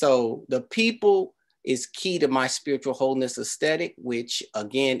 So the people is key to my spiritual wholeness aesthetic, which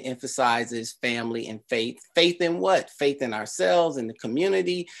again emphasizes family and faith. Faith in what? Faith in ourselves and the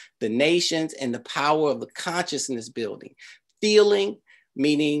community, the nations, and the power of the consciousness building. Feeling,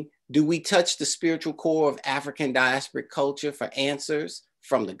 meaning, do we touch the spiritual core of African diasporic culture for answers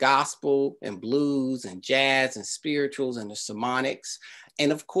from the gospel and blues and jazz and spirituals and the sermonics?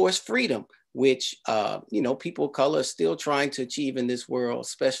 And of course, freedom, which people of color are still trying to achieve in this world,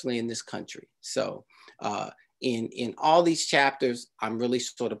 especially in this country. So in all these chapters, I'm really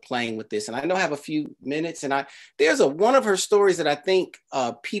sort of playing with this. And I know I have a few minutes, and there's one of her stories that I think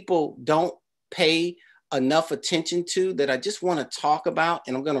people don't pay enough attention to that I just want to talk about.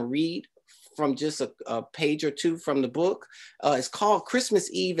 And I'm going to read from just a page or two from the book. It's called Christmas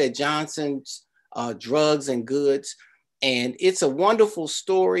Eve at Johnson's Drugs and Goods. And it's a wonderful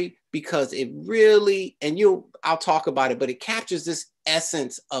story because it really, I'll talk about it, but it captures this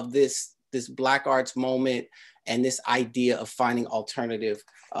essence of this Black arts moment and this idea of finding alternative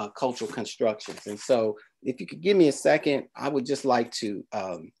cultural constructions. And so if you could give me a second, I would just like to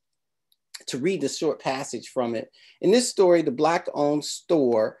read this short passage from it. In this story, the Black-owned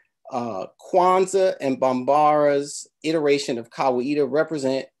store, Kwanzaa and Bambara's iteration of Kawaida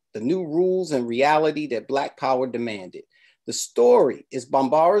represent the new rules and reality that Black power demanded. The story is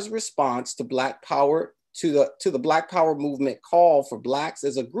Bambara's response to Black power, to the Black power movement call for Blacks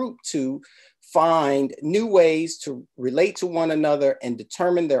as a group to find new ways to relate to one another and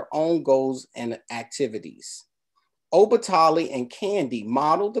determine their own goals and activities. Obatali and Candy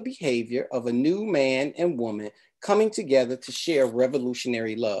modeled the behavior of a new man and woman coming together to share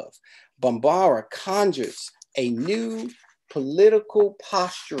revolutionary love. Bambara conjures a new political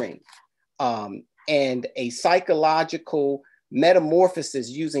posturing and a psychological metamorphosis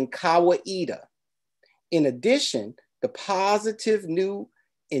using Kawaida. In addition, the positive new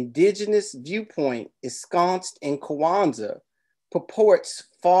indigenous viewpoint ensconced in Kwanzaa purports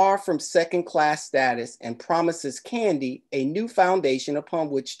far from second-class status and promises Candy a new foundation upon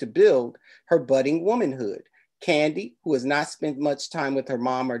which to build her budding womanhood. Candy, who has not spent much time with her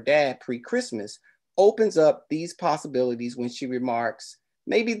mom or dad pre-Christmas, opens up these possibilities when she remarks,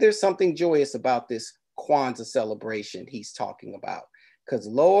 maybe there's something joyous about this Kwanzaa celebration he's talking about, because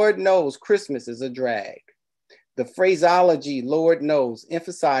Lord knows Christmas is a drag. The phraseology, Lord knows,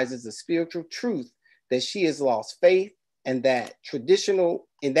 emphasizes the spiritual truth that she has lost faith and that traditional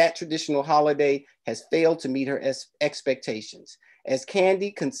holiday has failed to meet her expectations. As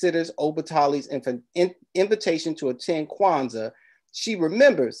Candy considers Obatali's invitation to attend Kwanzaa, she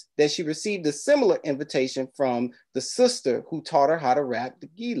remembers that she received a similar invitation from the sister who taught her how to rap the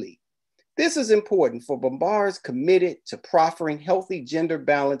gili. This is important, for Bambara is committed to proffering healthy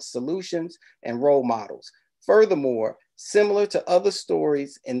gender-balanced solutions and role models. Furthermore, similar to other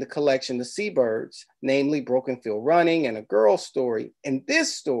stories in the collection, The Seabirds, namely Broken Field Running and A Girl's Story, in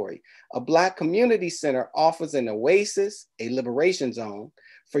this story, a Black community center offers an oasis, a liberation zone,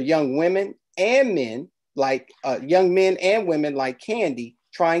 for young women and men, young men and women like Candy,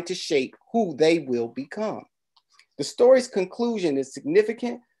 trying to shape who they will become. The story's conclusion is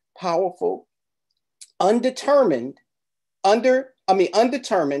significant, powerful, undetermined, and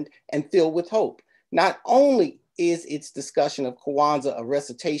filled with hope. Not only is its discussion of Kwanzaa a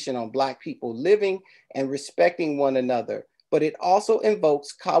recitation on Black people living and respecting one another, but it also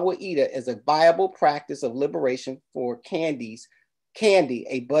invokes Kawaida as a viable practice of liberation for Candy,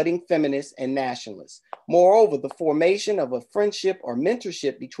 a budding feminist and nationalist. Moreover, the formation of a friendship or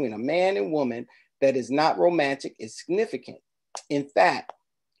mentorship between a man and woman that is not romantic is significant. In fact,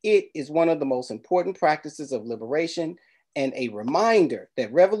 it is one of the most important practices of liberation and a reminder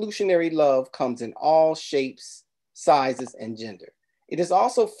that revolutionary love comes in all shapes, sizes, and gender. It is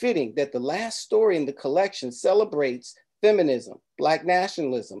also fitting that the last story in the collection celebrates feminism, Black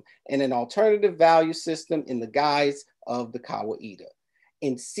nationalism, and an alternative value system in the guise of the Kawaida.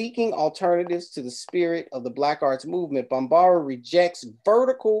 In seeking alternatives to the spirit of the Black arts movement, Bambara rejects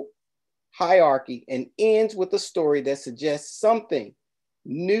vertical hierarchy and ends with a story that suggests something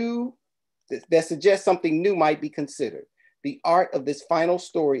new might be considered. The art of this final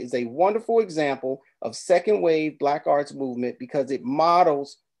story is a wonderful example of second wave Black arts movement because it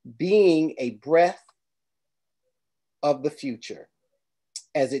models being a breath of the future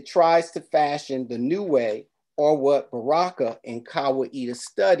as it tries to fashion the new way or what Baraka in Kawaida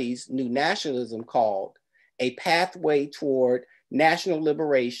Studies New Nationalism called a pathway toward national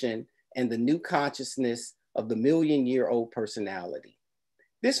liberation and the new consciousness of the million-year-old personality.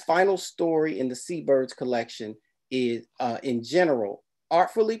 This final story in the Seabirds collection is, in general,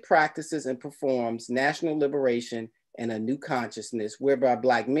 artfully practices and performs national liberation and a new consciousness whereby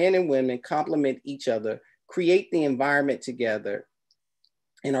Black men and women complement each other, create the environment together,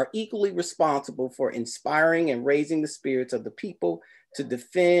 and are equally responsible for inspiring and raising the spirits of the people to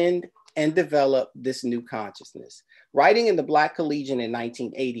defend and develop this new consciousness. Writing in the Black Collegian in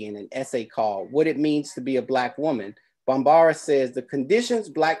 1980 in an essay called What It Means to Be a Black Woman, Bambara says the conditions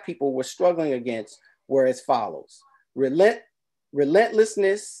Black people were struggling against were as follows: relentless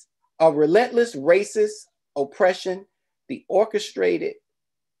racist oppression, the orchestrated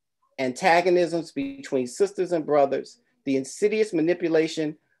antagonisms between sisters and brothers, the insidious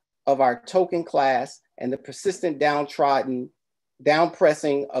manipulation of our token class, and the persistent downpressing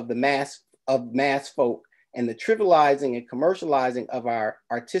of the mass folk, and the trivializing and commercializing of our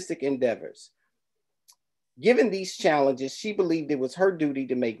artistic endeavors. Given these challenges, she believed it was her duty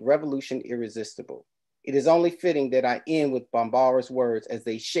to make revolution irresistible. It is only fitting that I end with Bambara's words as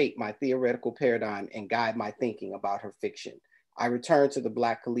they shape my theoretical paradigm and guide my thinking about her fiction. I return to the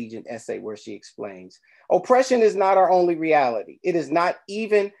Black Collegian essay where she explains, oppression is not our only reality. It is not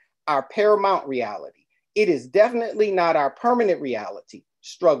even our paramount reality. It is definitely not our permanent reality.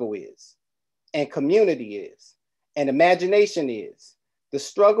 Struggle is, and community is, and imagination is. The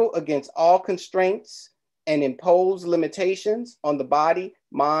struggle against all constraints and imposed limitations on the body,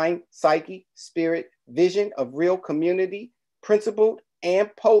 mind, psyche, spirit, vision of real community, principled and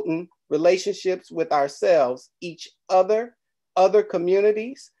potent relationships with ourselves, each other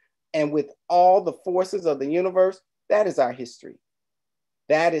communities, and with all the forces of the universe. That is our history.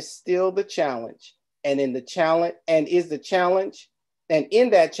 That is still the challenge. And in that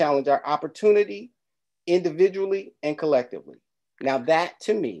challenge, our opportunity individually and collectively. Now that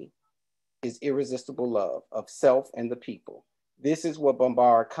to me is irresistible love of self and the people. This is what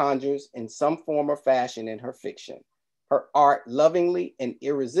Bambara conjures in some form or fashion in her fiction. Her art lovingly and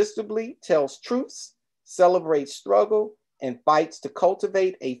irresistibly tells truths, celebrates struggle, and fights to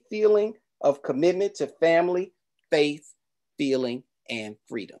cultivate a feeling of commitment to family, faith, feeling, and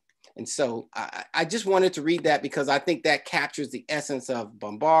freedom. And so I just wanted to read that because I think that captures the essence of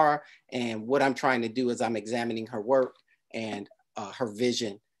Bambara, and what I'm trying to do is I'm examining her work and her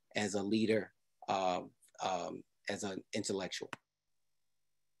vision as a leader, as an intellectual.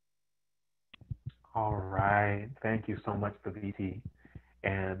 All right, thank you so much, Thabiti.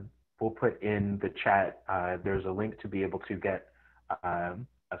 And we'll put in the chat, there's a link to be able to get a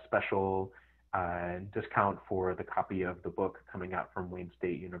special discount for the copy of the book coming out from Wayne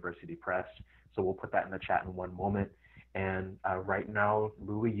State University Press. So we'll put that in the chat in one moment. And right now,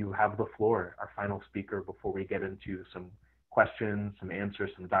 Louis, you have the floor, our final speaker, before we get into some questions, some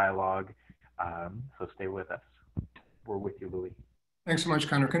answers, some dialogue. So stay with us. We're with you, Louis. Thanks so much,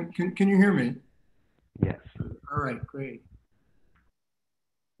 Conor. Can you hear me? Yes. All right, great.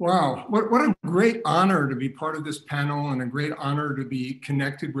 Wow, what a great honor to be part of this panel, and a great honor to be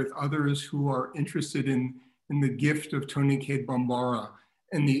connected with others who are interested in the gift of Toni Cade Bambara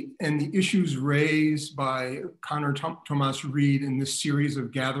and the issues raised by Conor Tomás Reed in this series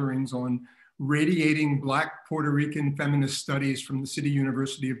of gatherings on radiating Black Puerto Rican feminist studies from the City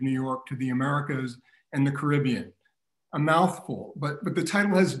University of New York to the Americas and the Caribbean. A mouthful, but the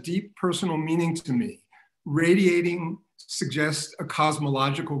title has deep personal meaning to me. Radiating suggests a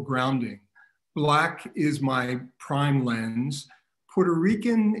cosmological grounding. Black is my prime lens. Puerto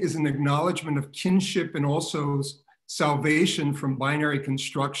Rican is an acknowledgement of kinship and also salvation from binary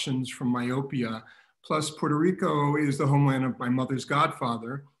constructions from myopia. Plus, Puerto Rico is the homeland of my mother's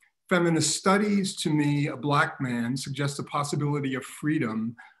godfather. Feminist studies, to me, a Black man, suggests a possibility of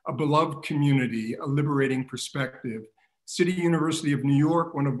freedom, a beloved community, a liberating perspective. City University of New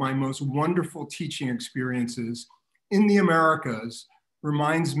York, one of my most wonderful teaching experiences in the Americas,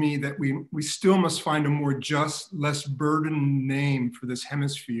 reminds me that we still must find a more just, less burdened name for this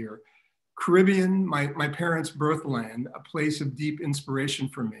hemisphere. Caribbean, my parents' birthland, a place of deep inspiration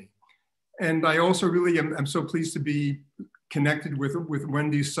for me. And I also really am so pleased to be connected with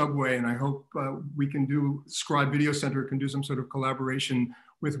Wendy's Subway, and I hope we can do, Scribe Video Center can do some sort of collaboration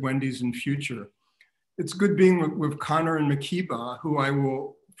with Wendy's in future. It's good being with Conor and Makeba, who I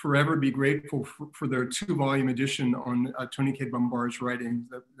will forever be grateful for their 2-volume edition on Toni Cade Bambara's writings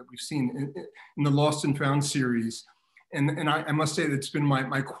that we've seen in the Lost and Found series. And I must say that it's been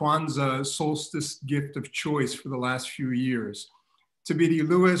my Kwanzaa solstice gift of choice for the last few years. Thabiti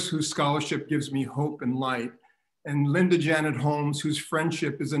Lewis, whose scholarship gives me hope and light, and Linda Janet Holmes, whose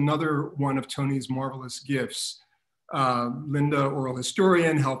friendship is another one of Toni's marvelous gifts. Linda, oral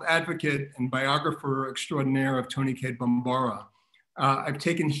historian, health advocate, and biographer extraordinaire of Toni Cade Bambara. I've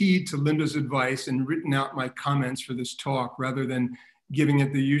taken heed to Linda's advice and written out my comments for this talk rather than giving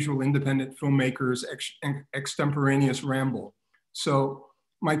it the usual independent filmmaker's extemporaneous ramble. So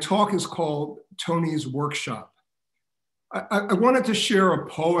my talk is called Toni's Workshop. I wanted to share a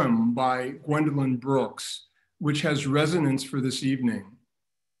poem by Gwendolyn Brooks, which has resonance for this evening.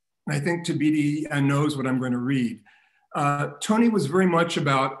 I think Thabiti knows what I'm going to read. Toni was very much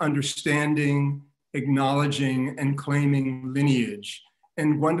about understanding, acknowledging, and claiming lineage.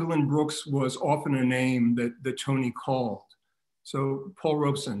 And Gwendolyn Brooks was often a name that Toni called. So Paul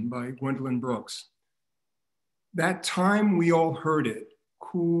Robeson by Gwendolyn Brooks. That time we all heard it,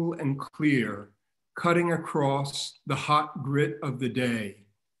 cool and clear, cutting across the hot grit of the day,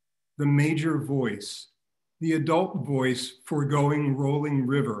 the major voice, the adult voice foregoing rolling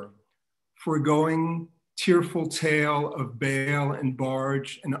river, foregoing tearful tale of bale and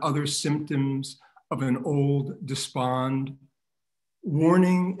barge and other symptoms of an old despond,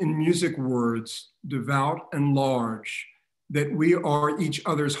 warning in music words, devout and large, that we are each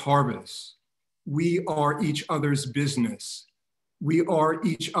other's harvest, we are each other's business, we are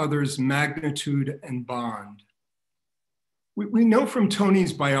each other's magnitude and bond. We know from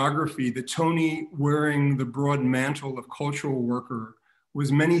Toni's biography that Toni, wearing the broad mantle of cultural worker,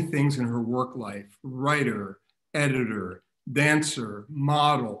 was many things in her work life: writer, editor, dancer,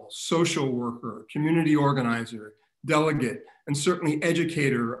 model, social worker, community organizer, delegate, and certainly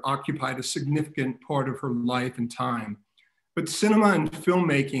educator occupied a significant part of her life and time. But cinema and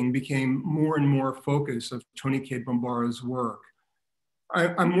filmmaking became more and more a focus of Toni Cade Bambara's work.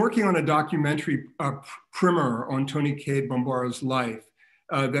 I'm working on a documentary primer on Toni Cade Bambara's life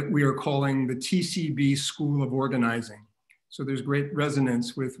that we are calling the T.C.B. School of Organizing. So there's great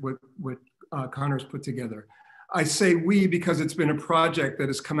resonance with what Conor's put together. I say we because it's been a project that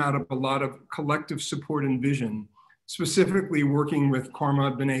has come out of a lot of collective support and vision, specifically working with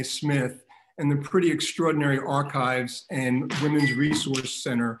Karma Benet-Smith and the pretty extraordinary archives and Women's Resource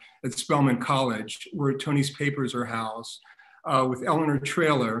Center at Spelman College, where Toni's papers are housed, with Eleanor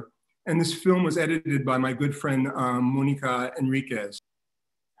Traylor. And this film was edited by my good friend, Monica Enriquez.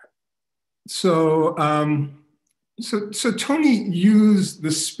 So Toni used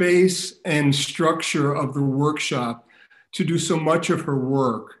the space and structure of the workshop to do so much of her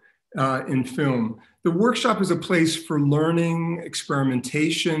work in film. The workshop is a place for learning,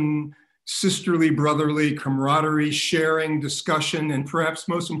 experimentation, sisterly, brotherly camaraderie, sharing, discussion, and perhaps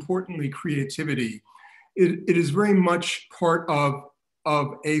most importantly, creativity. It is very much part of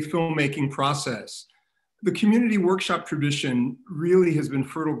a filmmaking process. The community workshop tradition really has been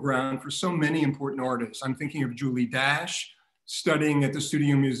fertile ground for so many important artists. I'm thinking of Julie Dash, studying at the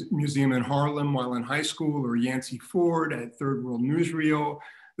Studio Museum in Harlem while in high school, or Yancey Ford at Third World Newsreel,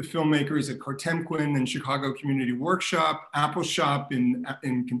 the filmmakers at Cartemquin and Chicago Community Workshop, Apple Shop in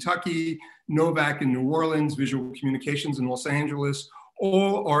Kentucky, Novak in New Orleans, Visual Communications in Los Angeles,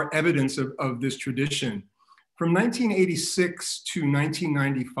 all are evidence of this tradition. From 1986 to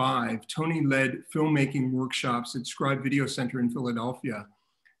 1995, Toni led filmmaking workshops at Scribe Video Center in Philadelphia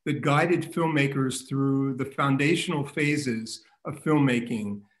that guided filmmakers through the foundational phases of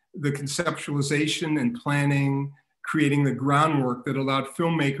filmmaking, the conceptualization and planning, creating the groundwork that allowed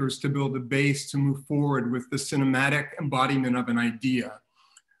filmmakers to build a base to move forward with the cinematic embodiment of an idea.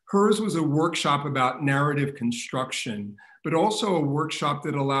 Hers was a workshop about narrative construction, but also a workshop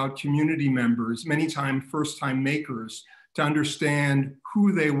that allowed community members, many times first-time makers, to understand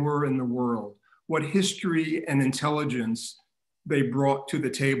who they were in the world, what history and intelligence they brought to the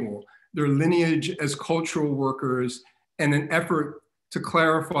table, their lineage as cultural workers, and an effort to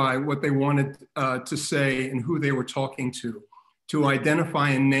clarify what they wanted to say and who they were talking to identify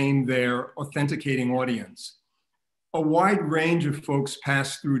and name their authenticating audience. A wide range of folks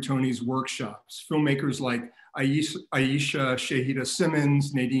passed through Toni's workshops, filmmakers like Aisha Shahida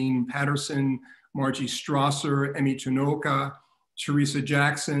Simmons, Nadine Patterson, Margie Strasser, Emi Tunoka, Teresa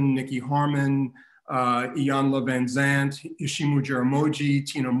Jackson, Nikki Harmon, Iyanla Van Zandt, Ishimu Jaramogi,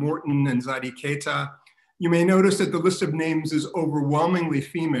 Tina Morton, and Zadi Keita. You may notice that the list of names is overwhelmingly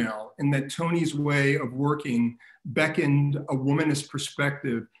female, and that Toni's way of working beckoned a womanist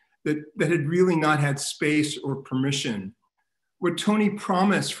perspective that had really not had space or permission. What Toni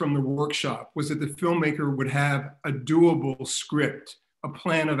promised from the workshop was that the filmmaker would have a doable script, a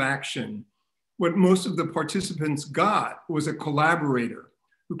plan of action. What most of the participants got was a collaborator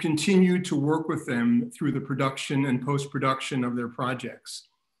who continued to work with them through the production and post-production of their projects.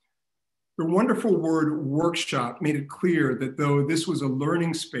 The wonderful word workshop made it clear that though this was a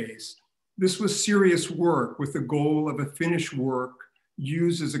learning space, this was serious work with the goal of a finished work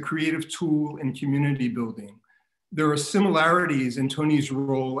used as a creative tool in community building. There are similarities in Toni's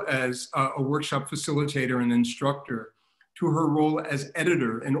role as a workshop facilitator and instructor to her role as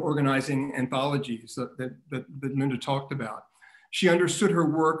editor in organizing anthologies that Linda talked about. She understood her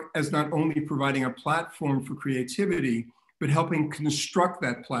work as not only providing a platform for creativity, but helping construct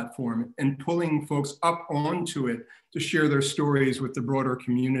that platform and pulling folks up onto it to share their stories with the broader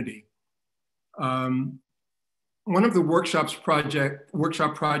community. One of the workshop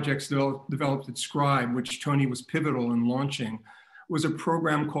projects developed at Scribe, which Toni was pivotal in launching, was a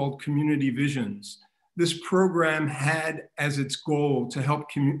program called Community Visions. This program had as its goal to help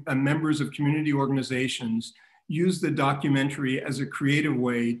members of community organizations use the documentary as a creative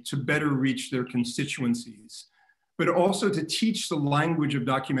way to better reach their constituencies, but also to teach the language of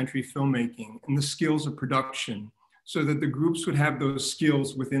documentary filmmaking and the skills of production so that the groups would have those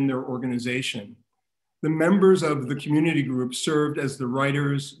skills within their organization. The members of the community group served as the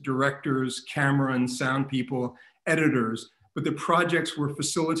writers, directors, camera and sound people, editors, but the projects were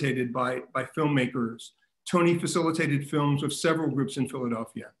facilitated by filmmakers. Toni facilitated films with several groups in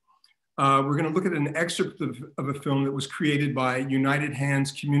Philadelphia. We're gonna look at an excerpt of a film that was created by United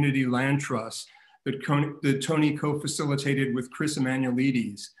Hands Community Land Trust that Toni co-facilitated with Chris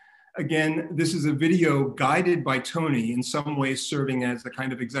Emanuelides. Again, this is a video guided by Toni, in some ways serving as the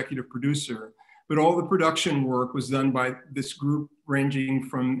kind of executive producer, but all the production work was done by this group ranging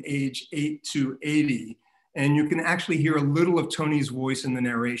from age 8 to 80. And you can actually hear a little of Toni's voice in the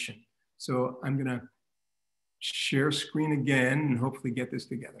narration. So I'm gonna share screen again and hopefully get this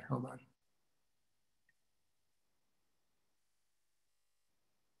together. Hold on.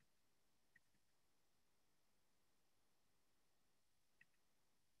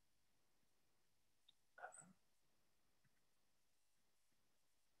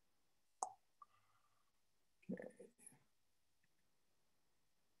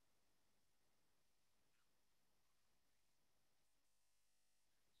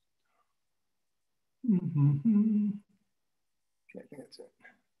 Okay, I think that's it.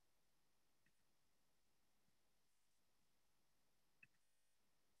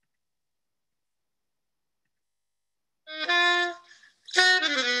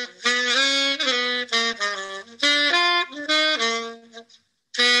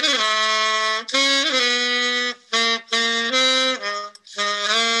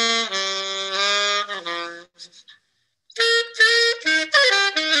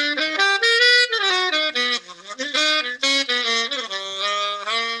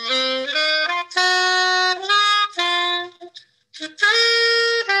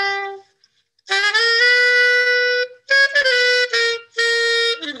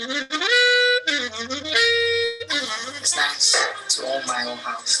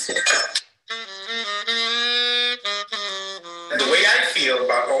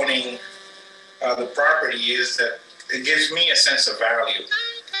 Is that it gives me a sense of value.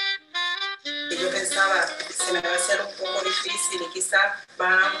 Yo pensaba que se me va a hacer un poco difícil y quizás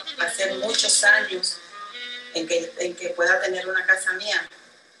van a ser muchos años en que pueda tener una casa mía,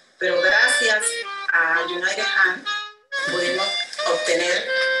 pero gracias a United Hand pudimos obtener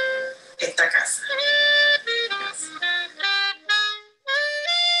esta casa.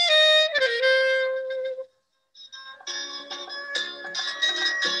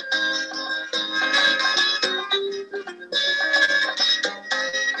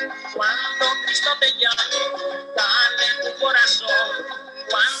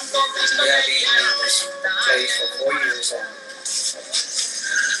 For 4 years.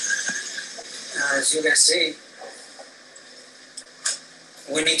 As you can see,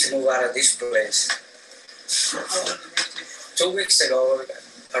 we need to move out of this place. 2 weeks ago,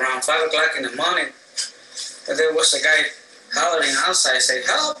 around 5 o'clock in the morning, there was a guy hollering outside, saying,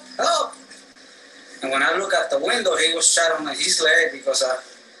 "Help, help!" And when I look out the window, he was shot on his leg because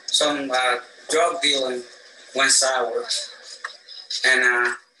some drug dealing went sour.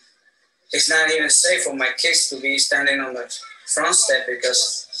 And it's not even safe for my kids to be standing on the front step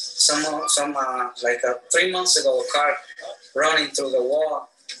because like 3 months ago, a car running through the wall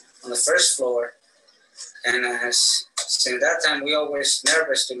on the first floor. And since that time, we always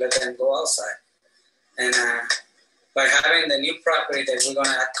nervous to let them go outside. And by having the new property that we're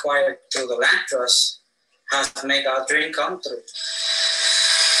gonna acquire through the land trust, has to make our dream come true.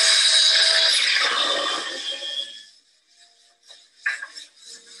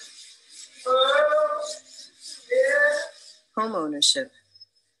 Home ownership.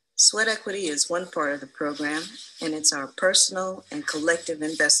 It's Sweat equity is one part of the program, and it's our personal and collective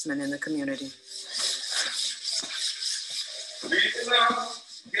investment in the community.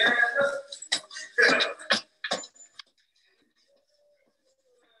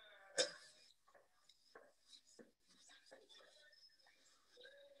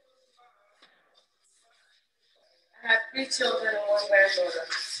 I have 3 children and 1 granddaughter.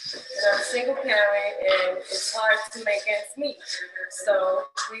 And I'm a single parent, and it's hard to make ends meet. So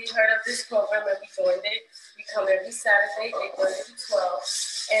we heard of this program and we joined it. We come every Saturday, 8:30 to 12.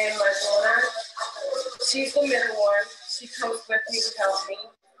 And my daughter, she's the middle one. She comes with me to help me,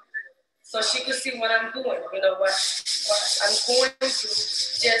 so she can see what I'm doing. You know what I'm going through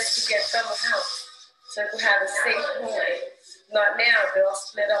just to get them a house, so I can have a safe home. Not now, they're all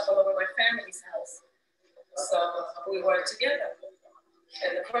split up all over my family's house. So we work together.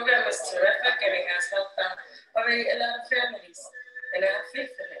 And the program is terrific, and it has helped out already a lot of families. And I have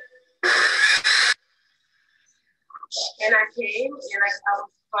faith in it. And I came, and I was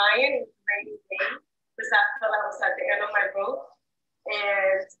crying and raining pain because I felt I was at the end of my rope.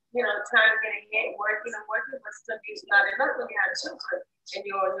 And, you know, trying to get ahead, working, but still it's not enough when you have children and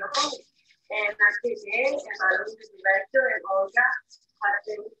you're on your own. And I came in, and I knew the director and Olga. I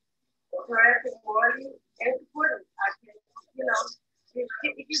think correct morning and supporting. I can, you know, it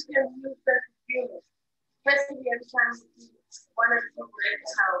gives them new sense of humor, especially every time you want to go to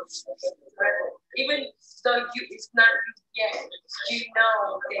the house. Even though it's not you yet, you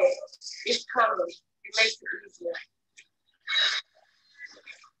know that it's coming. It makes it easier.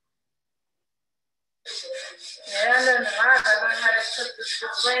 Yeah, I learned a lot. I learned how to put the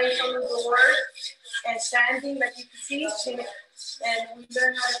frame on the door and standing, like you can see, and we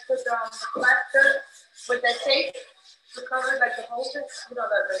learned how to put the plaster with that tape to cover like the holsters, you know,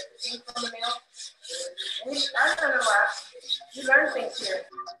 the thing from the nail. I learned a lot. You learn things here.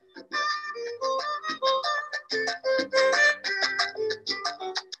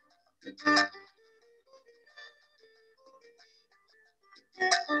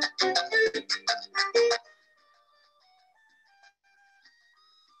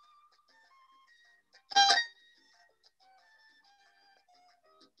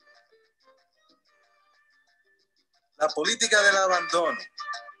 La política del abandono,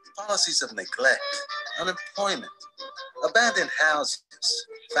 policies of neglect, unemployment, abandoned houses,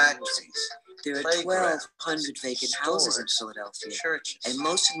 factories. There are 1,200 vacant houses in Philadelphia, churches, and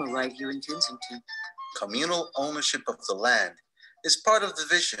most of them are right here in Kensington. Communal ownership of the land is part of the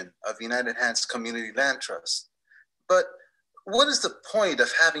vision of United Hands Community Land Trust. But what is the point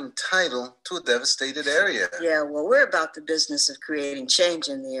of having title to a devastated area? Yeah, well, we're about the business of creating change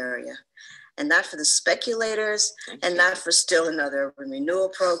in the area. And not for the speculators, and not for still another urban renewal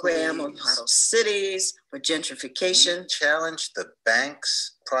program or model cities or gentrification. We challenge the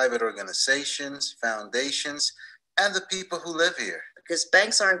banks, private organizations, foundations, and the people who live here. Because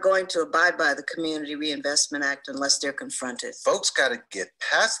banks aren't going to abide by the Community Reinvestment Act unless they're confronted. Folks got to get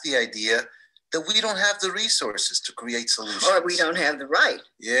past the idea that we don't have the resources to create solutions. Or we don't have the right.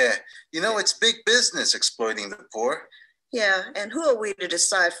 Yeah, you know, it's big business exploiting the poor. Yeah, and who are we to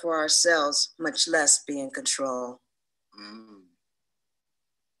decide for ourselves, much less be in control?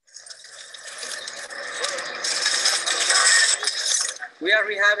 We are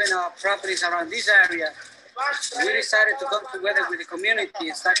rehabbing properties around this area. We decided to come together with the community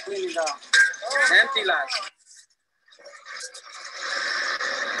and start cleaning the empty lots.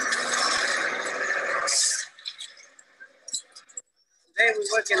 Today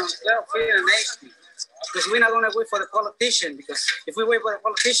we're working on 12 feet and 8 feet. Because we're not going to wait for the politician, because if we wait for the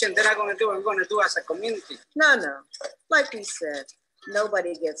politician, they're not going to do what we're going to do as a community. No. Like we said,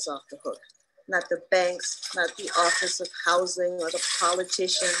 nobody gets off the hook. Not the banks, not the Office of Housing, or the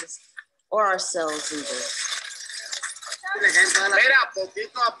politicians, or ourselves either. Mira,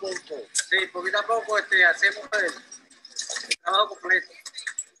 poquito a poco. Sí, poquito a poco hacemos el trabajo completo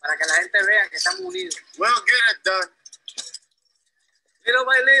para que la gente vea que estamos unidos. We'll get it done. Little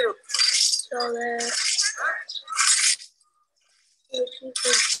by little. So that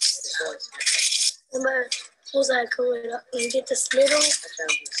remember, was I going up and get this little?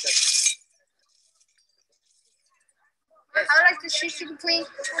 I like the streets to be clean. And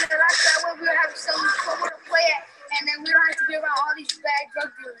I like that way we'll have somewhere to play at, and then we don't have to be around all these bad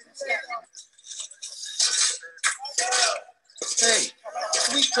drug dealers and stuff. Hey,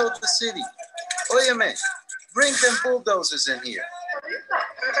 we told the city, óyeme, bring them bulldozers in here.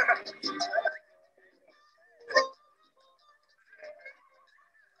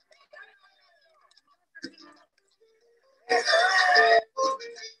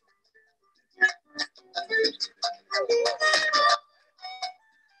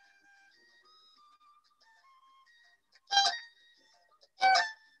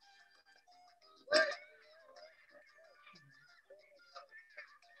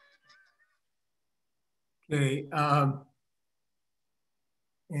 Okay.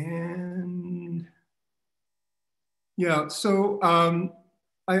 And yeah, so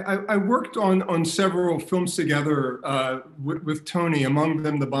I worked on several films together with Toni, among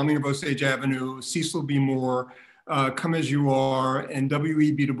them The Bombing of Osage Avenue, Cecil B. Moore, Come As You Are, and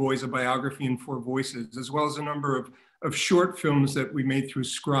W.E.B. Du Bois, A Biography in Four Voices, as well as a number of short films that we made through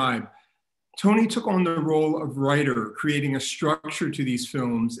Scribe. Toni took on the role of writer, creating a structure to these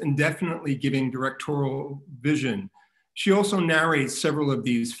films and definitely giving directorial vision. She also narrates several of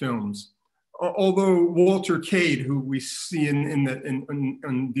these films. Although Walter Cade, who we see in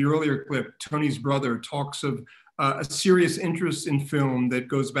the earlier clip, Toni's brother, talks of a serious interest in film that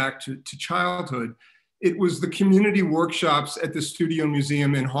goes back to childhood, it was the community workshops at the Studio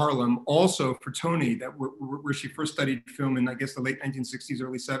Museum in Harlem, also for Toni, that where she first studied film in, I guess, the late 1960s,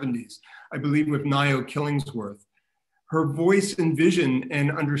 early 70s, I believe with Nio Killingsworth. Her voice and vision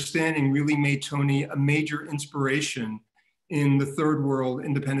and understanding really made Toni a major inspiration in the third world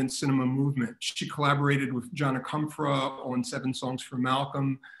independent cinema movement. She collaborated with John Acumpra on 7 Songs for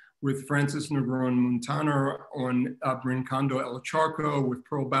Malcolm, with Francis Negron Montana on Brincando El Charco, with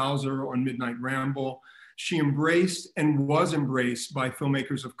Pearl Bowser on Midnight Ramble. She embraced and was embraced by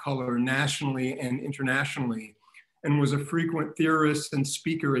filmmakers of color nationally and internationally, and was a frequent theorist and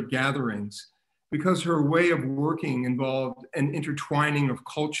speaker at gatherings. Because her way of working involved an intertwining of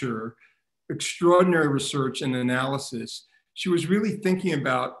culture, extraordinary research and analysis, she was really thinking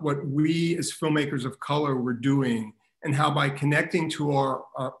about what we as filmmakers of color were doing and how by connecting to our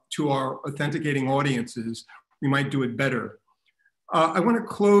authenticating audiences, we might do it better. I want to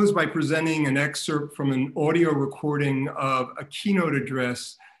close by presenting an excerpt from an audio recording of a keynote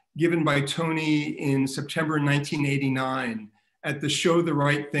address given by Toni in September 1989 at the Show the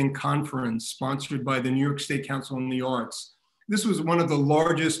Right Thing conference sponsored by the New York State Council on the Arts. This was one of the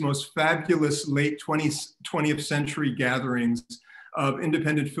largest, most fabulous late 20th century gatherings of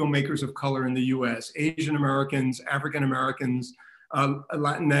independent filmmakers of color in the US, Asian Americans, African Americans,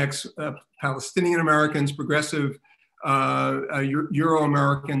 Latinx, Palestinian Americans, progressive, Euro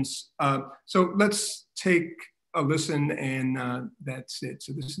Americans. So let's take a listen, and that's it.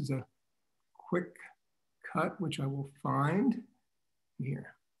 So this is a quick cut, which I will find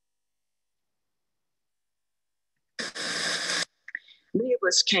here. Many of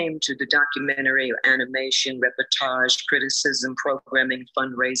us came to the documentary, animation, reportage, criticism, programming,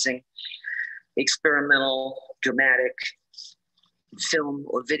 fundraising, experimental, dramatic, film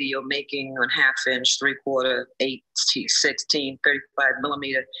or video making on 1/2 inch, 3/4, 8, 16, 35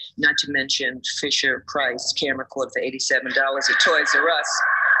 millimeter, not to mention Fisher Price camera cord for $87 at Toys R Us.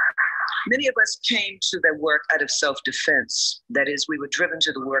 Many of us came to their work out of self-defense. That is, we were driven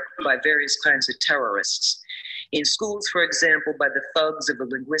to the work by various kinds of terrorists. In schools, for example, by the thugs of the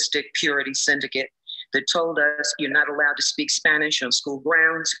linguistic purity syndicate that told us you're not allowed to speak Spanish on school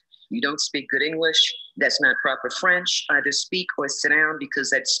grounds. You don't speak good English. That's not proper French. Either speak or sit down, because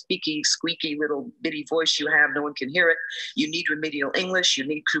that squeaky little bitty voice you have, no one can hear it. You need remedial English. You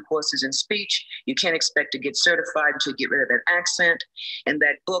need 2 courses in speech. You can't expect to get certified until you get rid of that accent. And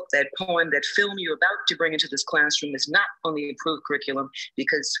that book, that poem, that film you're about to bring into this classroom is not on the approved curriculum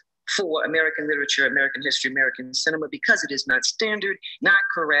for American literature, American history, American cinema, because it is not standard, not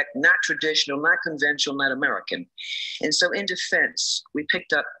correct, not traditional, not conventional, not American. And so in defense, we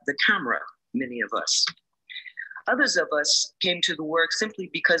picked up the camera, many of us. Others of us came to the work simply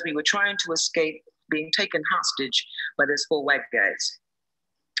because we were trying to escape being taken hostage by those 4 white guys.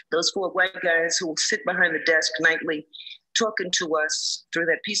 Those 4 white guys who will sit behind the desk nightly talking to us through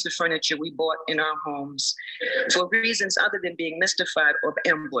that piece of furniture we bought in our homes for reasons other than being mystified or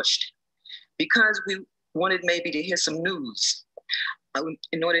ambushed, because we wanted maybe to hear some news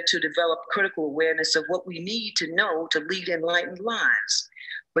in order to develop critical awareness of what we need to know to lead enlightened lives.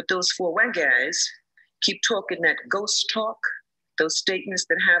 But those 4 white guys keep talking that ghost talk, those statements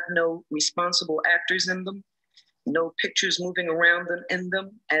that have no responsible actors in them, no pictures moving around them in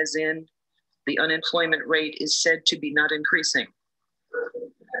them, as in the unemployment rate is said to be not increasing.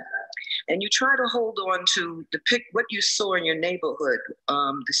 And you try to hold on to depict what you saw in your neighborhood,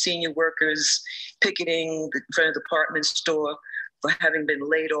 the senior workers picketing in front of the department store for having been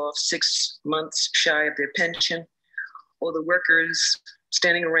laid off 6 months shy of their pension, or the workers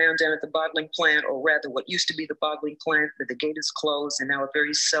standing around down at the bottling plant, or rather what used to be the bottling plant, but the gate is closed and now a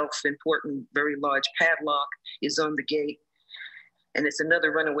very self-important, very large padlock is on the gate. And it's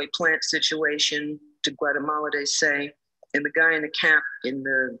another runaway plant situation to Guatemala, they say. And the guy in the cap in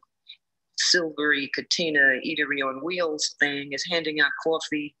the silvery Katina eatery on wheels thing is handing out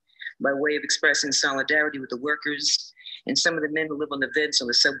coffee by way of expressing solidarity with the workers. and some of the men who live on the vents or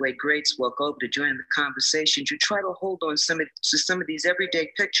the subway grates walk over to join the conversations, you try to hold on to some of these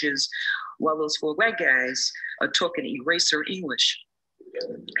everyday pictures while those four white guys are talking eraser English.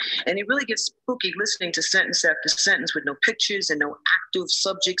 And it really gets spooky listening to sentence after sentence with no pictures and no active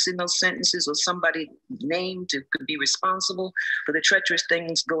subjects in those sentences or somebody named to could be responsible for the treacherous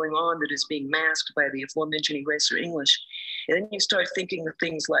things going on that is being masked by the aforementioned eraser English. And then you start thinking of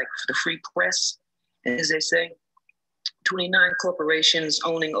things like the free press, and as they say, 29 corporations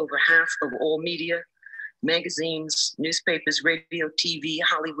owning over half of all media, magazines, newspapers, radio, TV,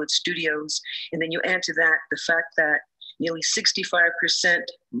 Hollywood studios. And then you add to that the fact that nearly 65%,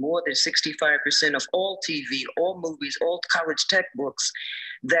 more than 65% of all TV, all movies, all college textbooks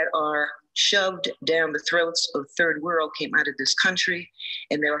that are shoved down the throats of the third world came out of this country.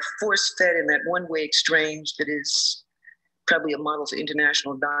 And they are force-fed in that one-way exchange that is probably a model for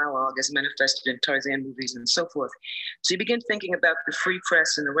international dialogue as manifested in Tarzan movies and so forth. So you begin thinking about the free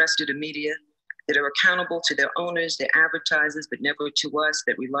press and the rest of the media that are accountable to their owners, their advertisers, but never to us,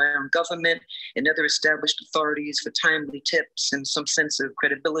 that rely on government and other established authorities for timely tips and some sense of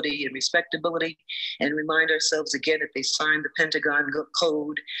credibility and respectability, and remind ourselves again that they signed the Pentagon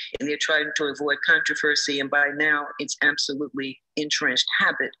Code and they're trying to avoid controversy, and by now it's absolutely entrenched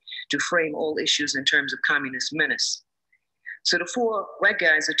habit to frame all issues in terms of communist menace. So the four white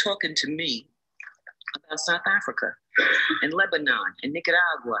guys are talking to me about South Africa and Lebanon and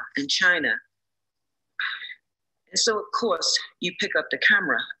Nicaragua and China. And so, of course, you pick up the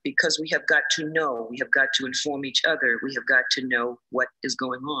camera because we have got to know, we have got to inform each other, we have got to know what is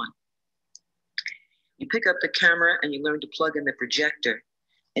going on. You pick up the camera and you learn to plug in the projector.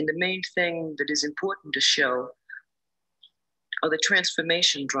 And the main thing that is important to show are the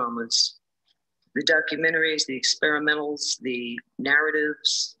transformation dramas, the documentaries, the experimentals, the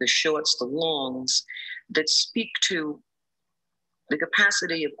narratives, the shorts, the longs that speak to the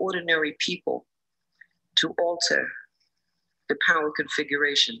capacity of ordinary people to alter the power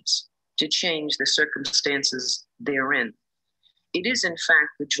configurations, to change the circumstances therein. It is, in fact,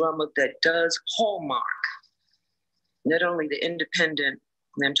 the drama that does hallmark not only the independent,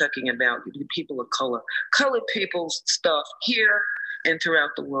 and I'm talking about the people of color, colored people's stuff here and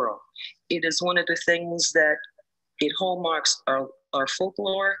throughout the world. It is one of the things that it hallmarks our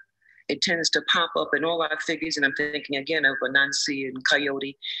folklore. It tends to pop up in all our figures, and I'm thinking again of Anansi and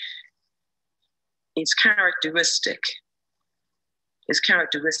Coyote. It's characteristic. It's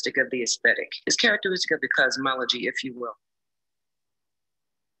characteristic of the aesthetic. It's characteristic of the cosmology, if you will.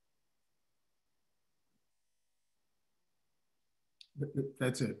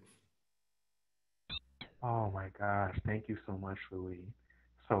 That's it. Oh my gosh, thank you so much, Louis.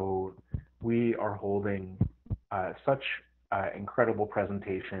 So we are holding such incredible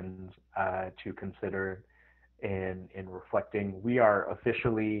presentations to consider in reflecting. We are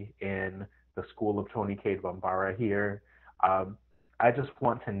officially in the School of Toni Cade Bambara here. I just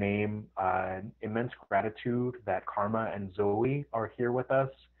want to name immense gratitude that Karma and Zoe are here with us,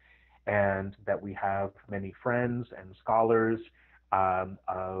 and that we have many friends and scholars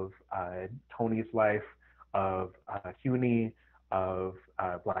of Toni's life, of CUNY, of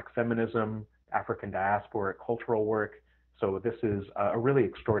Black feminism, African diaspora, cultural work. So this is a really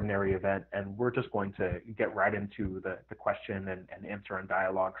extraordinary event, and we're just going to get right into the question and answer and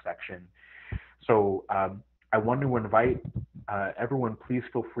dialogue section. So I want to invite everyone, please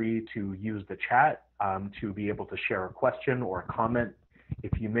feel free to use the chat to be able to share a question or a comment.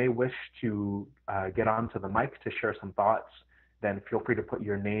 If you may wish to get onto the mic to share some thoughts, then feel free to put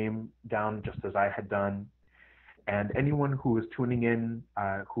your name down just as I had done. And anyone who is tuning in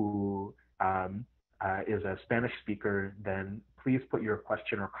who is a Spanish speaker, then please put your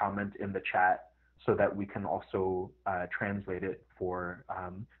question or comment in the chat so that we can also translate it for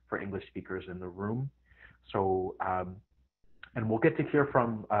English speakers in the room. So, and we'll get to hear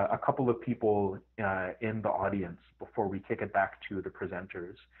from a couple of people in the audience before we kick it back to the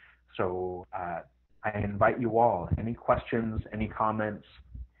presenters. So I invite you all, any questions, any comments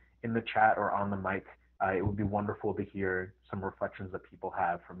in the chat or on the mic. It would be wonderful to hear some reflections that people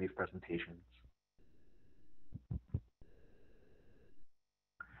have from these presentations.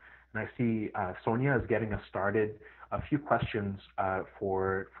 And I see Sonia is getting us started. A few questions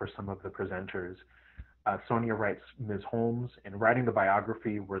for some of the presenters. Sonia writes, Ms. Holmes, in writing the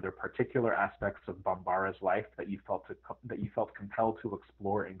biography, were there particular aspects of Bambara's life that you felt compelled to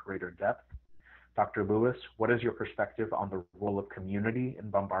explore in greater depth? Dr. Lewis, what is your perspective on the role of community in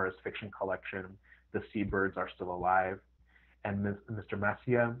Bambara's fiction collection, The Seabirds Are Still Alive? And Mr.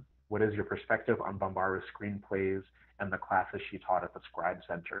 Massiah, what is your perspective on Bambara's screenplays and the classes she taught at the Scribe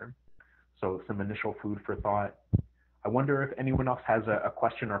Center? So some initial food for thought. I wonder if anyone else has a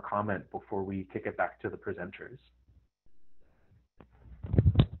question or comment before we kick it back to the presenters.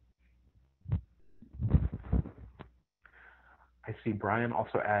 I see Brian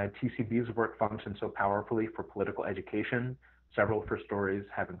also add TCB's work functions so powerfully for political education. Several of her stories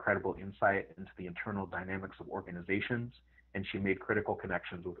have incredible insight into the internal dynamics of organizations, and she made critical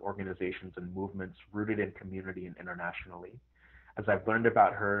connections with organizations and movements rooted in community and internationally. As I've learned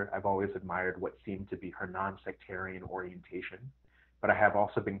about her, I've always admired what seemed to be her non-sectarian orientation, but I have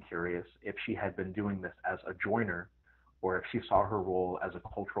also been curious if she had been doing this as a joiner or if she saw her role as a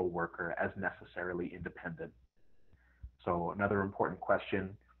cultural worker as necessarily independent. So another important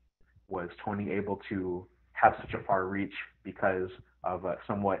question, was Toni able to have such a far reach because of a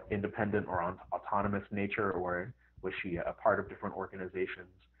somewhat independent or autonomous nature, or was she a part of different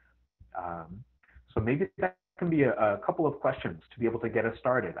organizations? So maybe that can be a couple of questions to be able to get us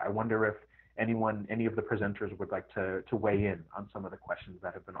started. I wonder if any of the presenters would like to weigh in on some of the questions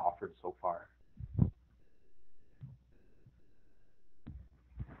that have been offered so far.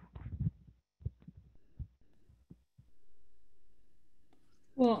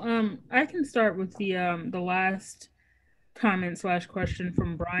 Well, I can start with the last comment / question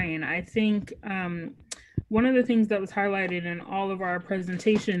from Brian. I think one of the things that was highlighted in all of our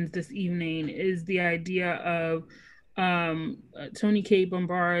presentations this evening is the idea of Toni Cade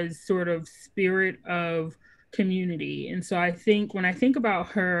Bambara's sort of spirit of community. And so I think when I think about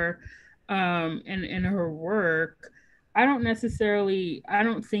her and her work, I don't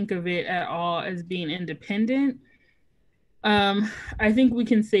think of it at all as being independent. I think we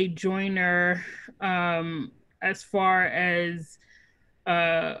can say joiner as far as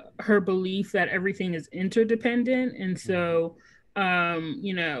her belief that everything is interdependent. And so,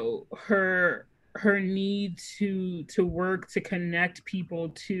 you know, her need to work to connect people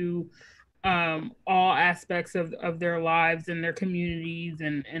to all aspects of their lives and their communities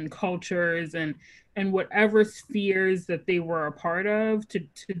and cultures and whatever spheres that they were a part of to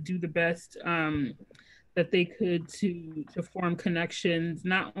do the best that they could to form connections,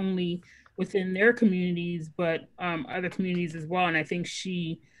 not only within their communities, but other communities as well. And I think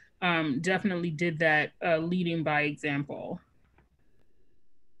she definitely did that, leading by example.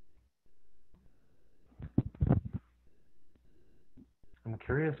 I'm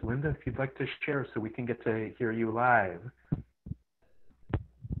curious, Linda, if you'd like to share so we can get to hear you live.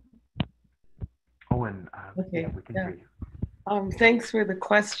 Oh, and okay, yeah, we can hear you. Thanks for the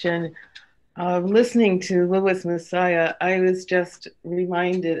question. Listening to Louis Massiah, I was just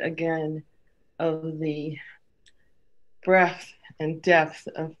reminded again of the breadth and depth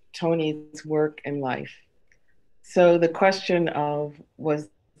of Toni's work and life. So the question of, was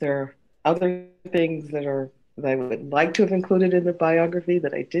there other things that I would like to have included in the biography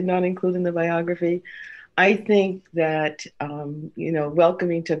that I did not include in the biography? I think that, you know,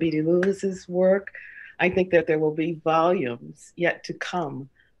 welcoming Thabiti Lewis's work, I think that there will be volumes yet to come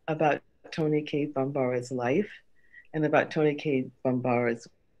about Toni Cade Bambara's life and about Toni Cade Bambara's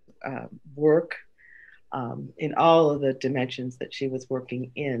work in all of the dimensions that she was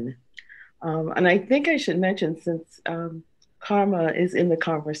working in. And I think I should mention, since Karma is in the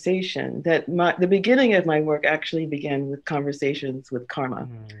conversation, that the beginning of my work actually began with conversations with Karma.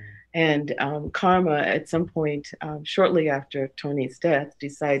 And Karma, at some point, shortly after Toni's death,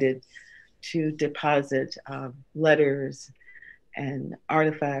 decided to deposit letters and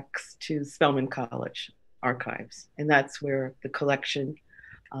artifacts to Spelman College archives. And that's where the collection,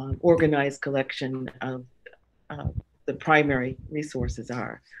 organized collection of the primary resources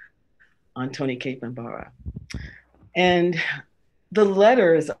are on Toni Cade Bambara. And the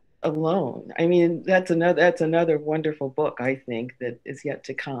letters alone, I mean, that's another wonderful book, I think, that is yet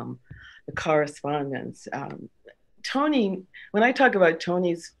to come, the correspondence. Toni, when I talk about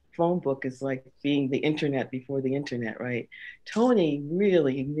Toni's phone book is like being the internet before the internet, right? Toni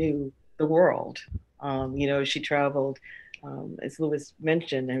really knew the world. You know, she traveled, as Louis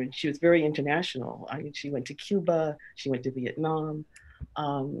mentioned, I mean, she was very international. I mean, she went to Cuba, she went to Vietnam.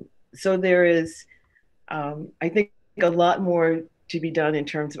 So there is, I think, a lot more to be done in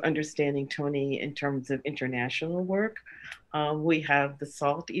terms of understanding Toni in terms of international work. We have the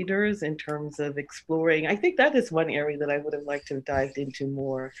Salt Eaters in terms of exploring. I think that is one area that I would have liked to have dived into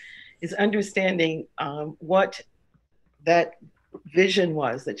more, is understanding what that vision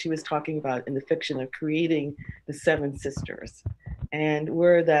was that she was talking about in the fiction of creating the Seven Sisters, and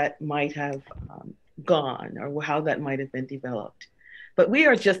where that might have gone, or how that might have been developed. But we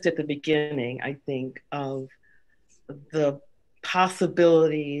are just at the beginning, I think, of the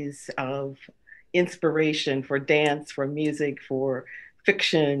possibilities of inspiration for dance, for music, for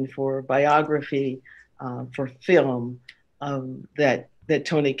fiction, for biography, for film that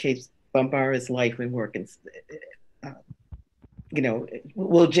Toni Cade Bambara's life and work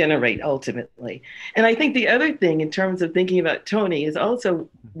will generate ultimately. And I think the other thing in terms of thinking about Toni is also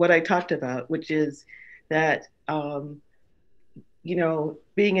what I talked about, which is that,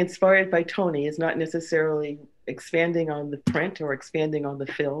 being inspired by Toni is not necessarily expanding on the print or expanding on the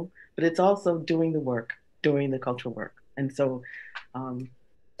film, but it's also doing the work, doing the cultural work. And so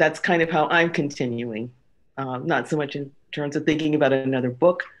that's kind of how I'm continuing, not so much in terms of thinking about another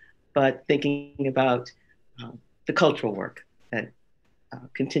book, but thinking about the cultural work that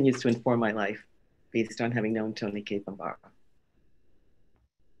continues to inform my life based on having known Toni Cade Bambara.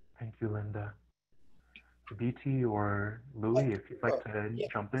 Thank you, Linda. Thabiti or Louis, if you'd like to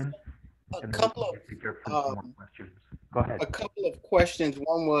jump in. A couple of questions.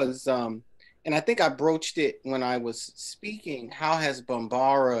 One was, and I think I broached it when I was speaking, how has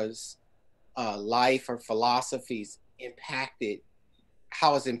Bambara's life or philosophies impacted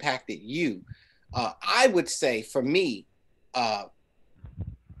you? I would say for me, and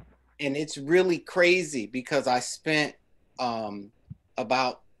it's really crazy because I spent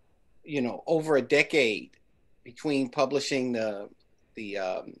about, over a decade between publishing the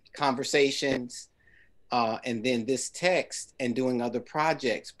conversations and then this text and doing other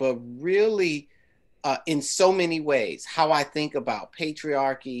projects, but really in so many ways, how I think about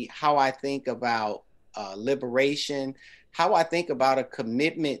patriarchy, how I think about liberation, how I think about a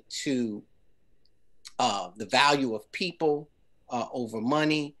commitment to the value of people over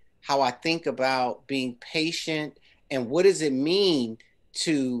money, how I think about being patient, and what does it mean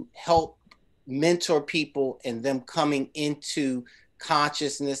to help mentor people and them coming into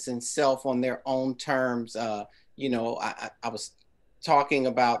consciousness and self on their own terms. I was talking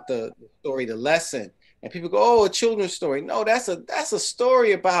about the story, The Lesson, and people go, "Oh, a children's story." No, that's a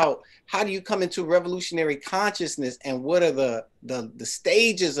story about how do you come into revolutionary consciousness and what are the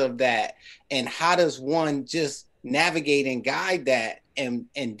stages of that, and how does one just navigate and guide that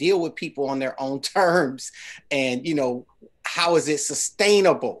and deal with people on their own terms, and how is it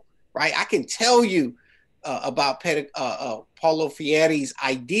sustainable, right? I can tell you about Paulo Freire's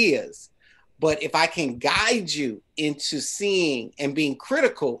ideas, but if I can guide you into seeing and being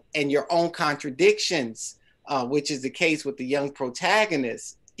critical and your own contradictions, which is the case with the young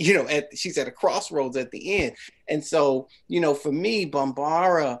protagonist, she's at a crossroads at the end. And so, for me,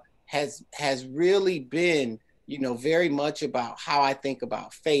 Bambara has really been, very much about how I think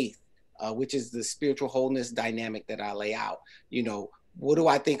about faith, which is the spiritual wholeness dynamic that I lay out. What do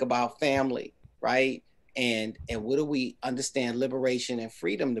I think about family, right? And what do we understand liberation and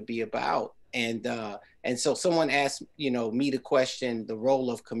freedom to be about? And so someone asked, me to question the role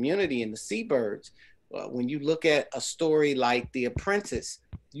of community in the Seabirds. When you look at a story like The Apprentice,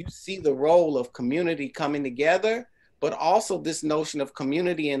 you see the role of community coming together, but also this notion of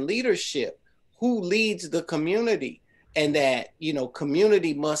community and leadership. Who leads the community? And that,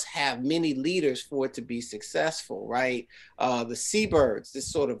 community must have many leaders for it to be successful, right? The Seabirds, this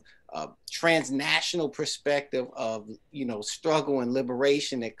sort of transnational perspective of, struggle and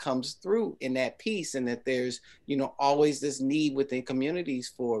liberation that comes through in that piece, and that there's, always this need within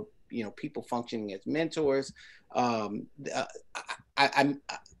communities for, people functioning as mentors.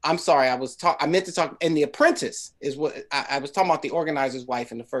 I'm sorry, I meant to talk, in The Apprentice is what, I was talking about The Organizer's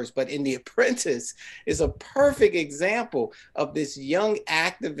Wife in the first, but in The Apprentice is a perfect example of this young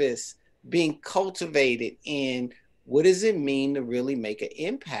activist being cultivated in what does it mean to really make an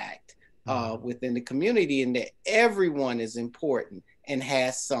impact within the community, and that everyone is important and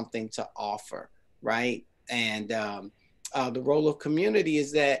has something to offer, right? And the role of community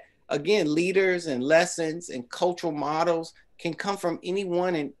is that, again, leaders and lessons and cultural models can come from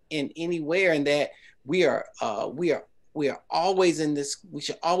anyone and anywhere, and that we are always in this. We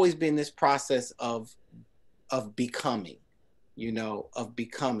should always be in this process of becoming, of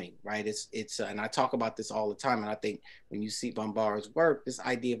becoming, right? It's and I talk about this all the time, and I think when you see Bambara's work, this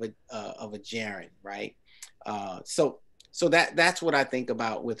idea of a gerund, right? So that's what I think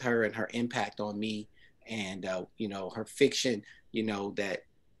about with her and her impact on me, and her fiction, that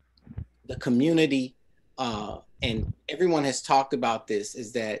the community, and everyone has talked about this,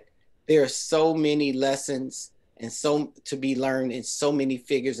 is that there are so many lessons and so to be learned in so many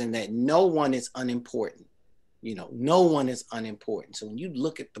figures, and that no one is unimportant. No one is unimportant. So when you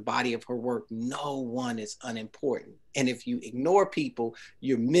look at the body of her work, no one is unimportant. And if you ignore people,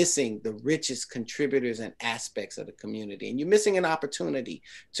 you're missing the richest contributors and aspects of the community, and you're missing an opportunity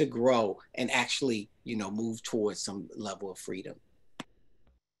to grow and actually, move towards some level of freedom.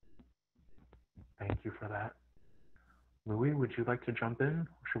 Thank you for that. Louis, would you like to jump in?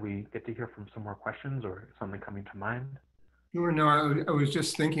 Should we get to hear from some more questions or something coming to mind? Sure. No, I was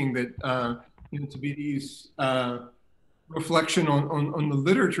just thinking that Thabiti's reflection on the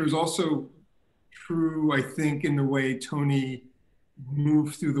literature is also true, I think, in the way Toni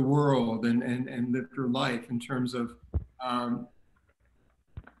moved through the world and lived her life, in terms of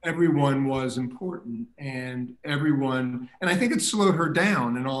everyone was important, and I think it slowed her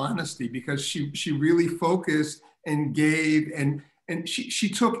down, in all honesty, because she really focused and gave, and she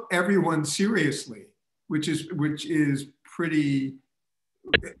took everyone seriously, which is pretty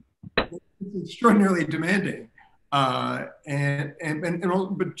extraordinarily demanding. But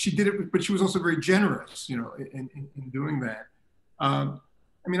she did it, but she was also very generous, in doing that. I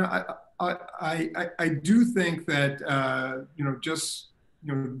mean, I do think that,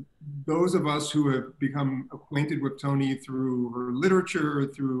 those of us who have become acquainted with Toni through her literature,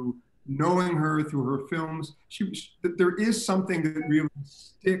 through knowing her, through her films, there is something that really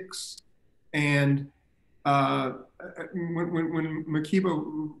sticks. And when Makeba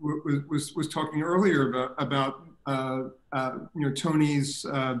was talking earlier about Toni's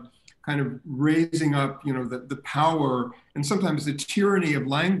kind of raising up, the power and sometimes the tyranny of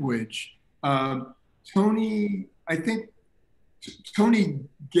language, Toni, I think Toni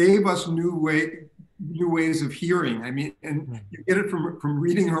gave us new ways of hearing. I mean, and you get it from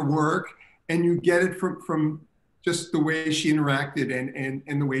reading her work, and you get it from just the way she interacted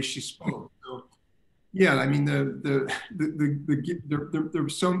and the way she spoke. So, yeah, I mean, there are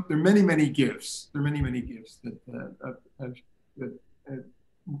many gifts. There are many gifts that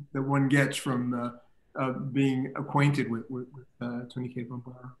one gets from being acquainted with Toni Cade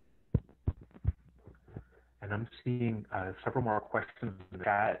Bambara. And I'm seeing several more questions in the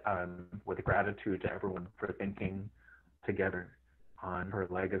chat, with gratitude to everyone for thinking together on her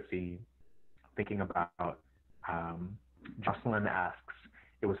legacy. Thinking about, Jocelyn asks,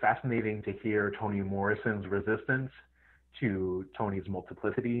 it was fascinating to hear Toni Morrison's resistance to Toni's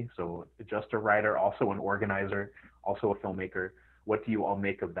multiplicity. So just a writer, also an organizer, also a filmmaker. What do you all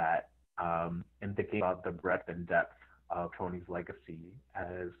make of that? And thinking about the breadth and depth of Toni's legacy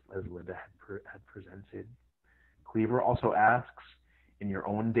as Linda had presented. Cleaver also asks, in your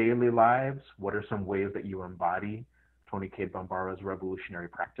own daily lives, what are some ways that you embody Toni Cade Bambara's revolutionary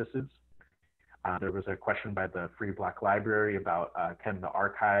practices? There was a question by the Free Black Library about can the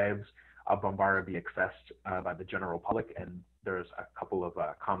archives of Bambara be accessed by the general public? And there's a couple of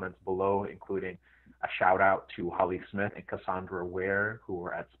comments below, including a shout out to Holly Smith and Cassandra Ware, who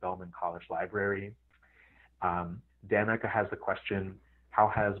were at Spelman College Library. Danica has the question, how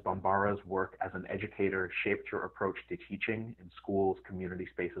has Bambara's work as an educator shaped your approach to teaching in schools, community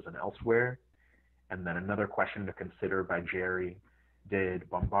spaces, and elsewhere? And then another question to consider by Jerry, did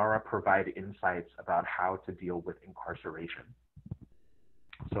Bambara provide insights about how to deal with incarceration?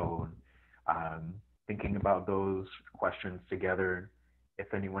 So thinking about those questions together,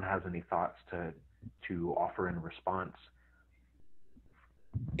 if anyone has any thoughts to offer in response.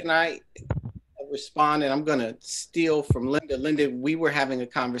 Can I respond? And I'm going to steal from Linda. Linda, we were having a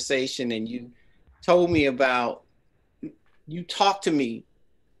conversation and you told me about, you talked to me,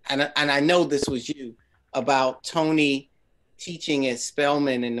 and I know this was you, about Toni teaching at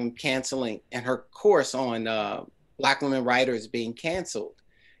Spelman and them canceling, and her course on Black women writers being canceled,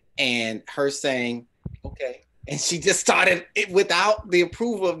 and her saying, okay. And she just started it without the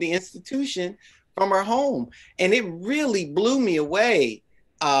approval of the institution from her home. And it really blew me away.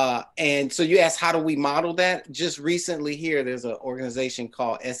 And so you asked, how do we model that? Just recently here, there's an organization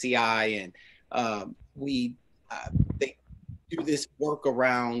called SEI, and they do this work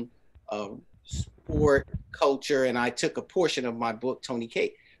around sport culture. And I took a portion of my book, Toni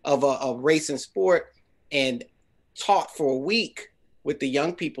Cade, of race and sport, and taught for a week with the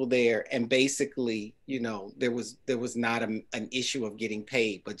young people there. And basically, there was not an issue of getting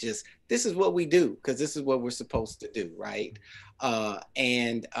paid, but just, this is what we do, because this is what we're supposed to do, right? So,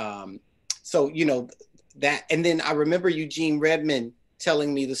 that, and then I remember Eugene Redmond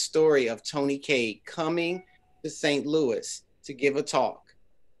telling me the story of Toni Cade coming to St. Louis to give a talk.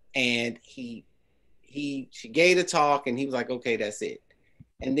 And she gave a talk and he was like, okay, that's it.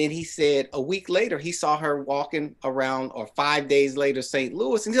 And then he said a week later, he saw her walking around, or 5 days later, St.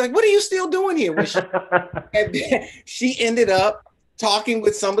 Louis. And he's like, what are you still doing here? And she ended up talking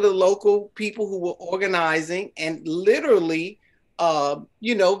with some of the local people who were organizing, and literally,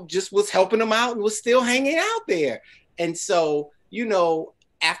 just was helping them out and was still hanging out there. And so,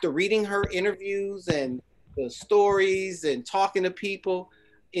 after reading her interviews and the stories and talking to people,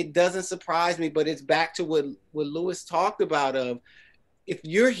 it doesn't surprise me, but it's back to what Louis talked about of, if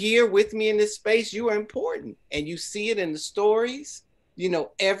you're here with me in this space, you are important, and you see it in the stories. You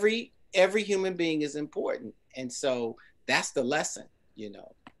know, every human being is important, and so that's the lesson. You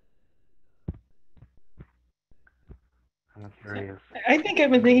know. I'm curious. I think I've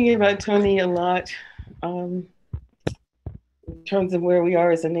been thinking about Toni a lot in terms of where we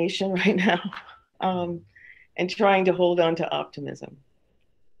are as a nation right now, and trying to hold on to optimism.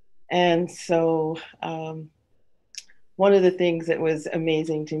 And so one of the things that was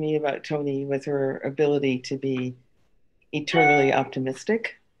amazing to me about Toni was her ability to be eternally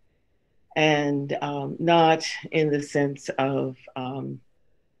optimistic, and not in the sense of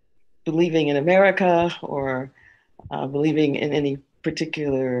believing in America or believing in any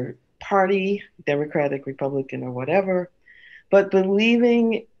particular party, Democratic, Republican, or whatever, but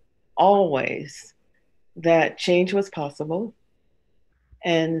believing always that change was possible,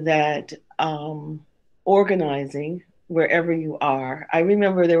 and that organizing wherever you are. I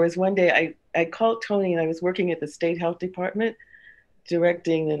remember there was one day I called Toni, and I was working at the State Health Department,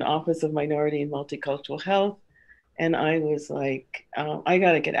 directing an Office of Minority and Multicultural Health. And I was like, I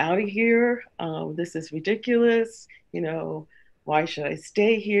got to get out of here. This is ridiculous. You know, why should I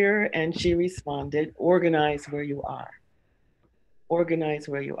stay here? And she responded, organize where you are. Organize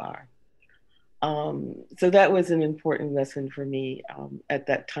where you are. So that was an important lesson for me at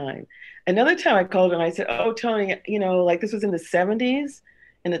that time. Another time I called her and I said, oh, Toni, you know, like this was in the 70s.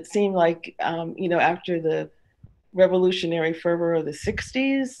 And it seemed like, you know, after the revolutionary fervor of the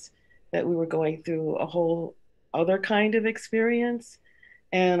 60s, that we were going through a whole other kind of experience.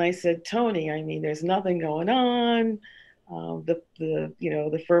 And I said, Toni, I mean, there's nothing going on. The you know,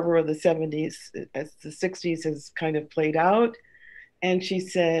 the fervor of the 70s as the 60s has kind of played out. And she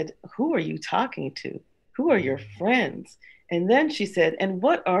said, who are you talking to? Who are your friends? And then she said, and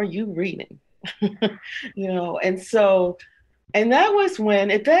what are you reading? You know, and so, and that was when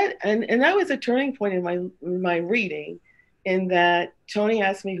and that was a turning point in my reading, in that Toni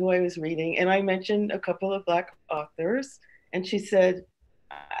asked me who I was reading, and I mentioned a couple of Black authors, and she said,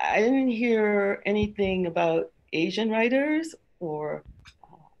 I didn't hear anything about Asian writers or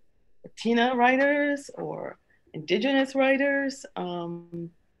Latina writers or Indigenous writers.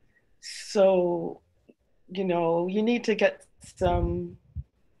 So, you know, you need to get some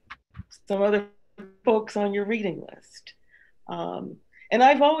other folks on your reading list. And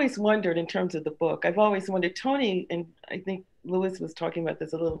I've always wondered, in terms of the book, I've always wondered, Toni, and I think Louis was talking about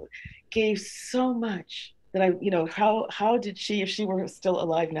this a little bit, gave so much that I, you know, how did she, if she were still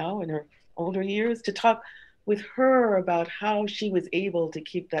alive now in her older years, to talk with her about how she was able to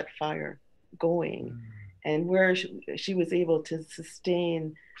keep that fire going, and where she was able to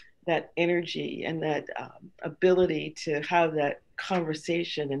sustain that energy and that ability to have that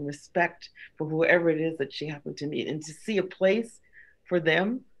conversation and respect for whoever it is that she happened to meet, and to see a place for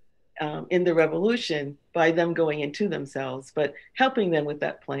them in the revolution by them going into themselves, but helping them with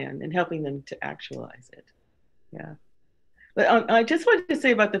that plan and helping them to actualize it. Yeah. But I just wanted to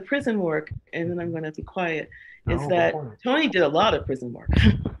say about the prison work, and then I'm going to be quiet, is that Toni did a lot of prison work.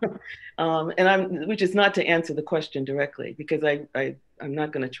 And which is not to answer the question directly, because I'm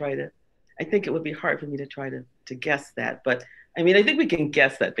not going to try to, I think it would be hard for me to try to guess that. But I mean, I think we can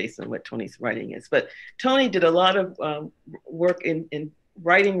guess that based on what Toni's writing is. But Toni did a lot of work in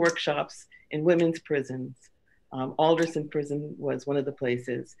writing workshops in women's prisons. Alderson Prison was one of the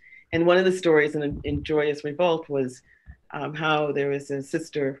places. And one of the stories in Joyous Revolt was how there was a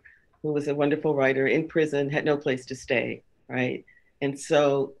sister who was a wonderful writer in prison, had no place to stay, right? And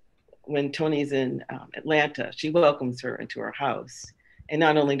so when Toni's in Atlanta, she welcomes her into her house. And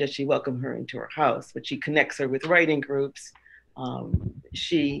not only does she welcome her into her house, but she connects her with writing groups.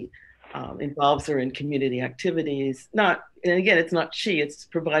 She involves her in community activities. And again, it's not she, it's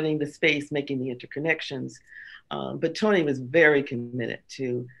providing the space, making the interconnections. But Toni was very committed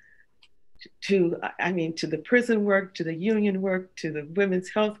to the prison work, to the union work, to the women's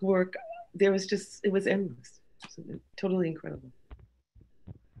health work. It was endless. Totally incredible.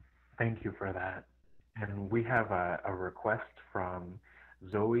 Thank you for that. And we have a request from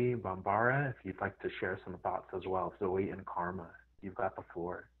Zoe Bambara, if you'd like to share some thoughts as well. Zoe and Karma, you've got the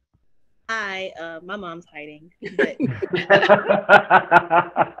floor. Hi, my mom's hiding. But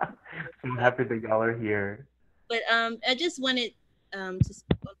I'm happy that y'all are here. But I just wanted to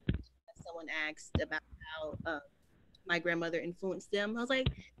speak on someone asked about how my grandmother influenced them. I was like,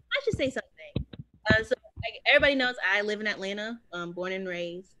 I should say something. So like, everybody knows I live in Atlanta, born and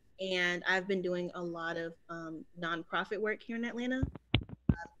raised, and I've been doing a lot of nonprofit work here in Atlanta.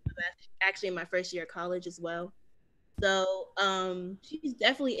 Actually in my first year of college as well. So she's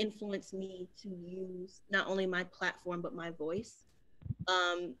definitely influenced me to use not only my platform, but my voice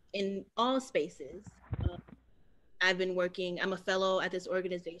in all spaces. I've been working, I'm a fellow at this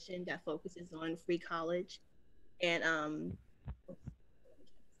organization that focuses on free college and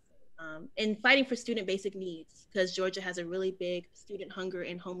in fighting for student basic needs, because Georgia has a really big student hunger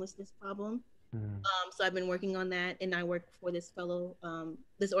and homelessness problem. So I've been working on that, and I work for this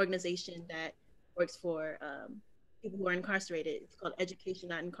this organization that works for people who are incarcerated. It's called Education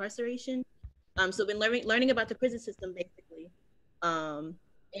Not Incarceration. So I've been learning about the prison system basically.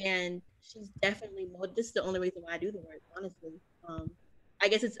 And she's definitely this is the only reason why I do the work, honestly. I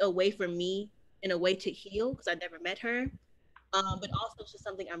guess it's a way for me in a way to heal because I never met her. But also it's just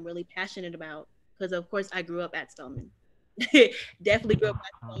something I'm really passionate about because of course I grew up at Spelman. Definitely grew up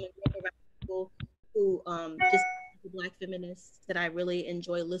at Spelman, grew up around people who just Black feminists that I really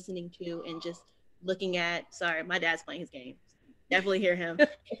enjoy listening to and just looking at. Sorry, my dad's playing his game. Definitely hear him.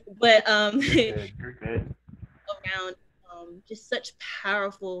 But you're good. Around just such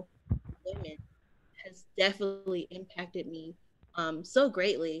powerful women has definitely impacted me so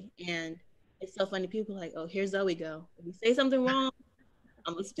greatly. And it's so funny. People are like, oh, here Zoe go. If we say something wrong,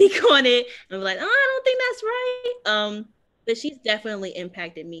 I'm gonna speak on it. And I'm like, oh, I don't think that's right. But she's definitely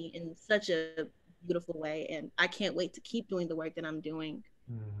impacted me in such a beautiful way. And I can't wait to keep doing the work that I'm doing.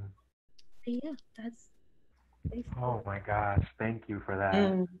 Yeah, that's basically. Oh my gosh, thank you for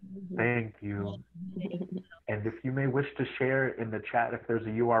that. Thank you. And if you may wish to share in the chat, if there's a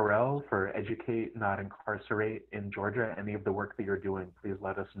URL for Educate Not Incarcerate in Georgia, any of the work that you're doing, please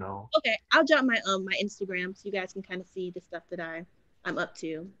let us know. Okay, I'll drop my my Instagram so you guys can kind of see the stuff that I'm up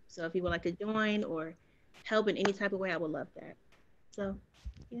to. So if you would like to join or help in any type of way, I would love that. So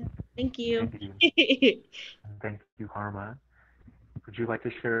yeah, thank you. Thank you. Thank you, Karma. Would you like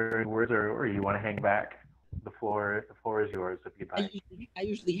to share any words, or you want to hang back? The floor is yours if you'd like. I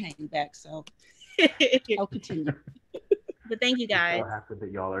usually hang back, so I'll continue. But thank you guys. I'm so happy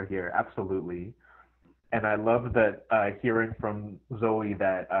that y'all are here. Absolutely. And I love that hearing from Zoe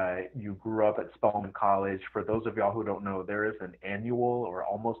that you grew up at Spelman College. For those of y'all who don't know, there is an annual or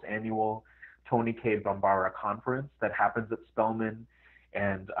almost annual Toni Cade Bambara conference that happens at Spelman.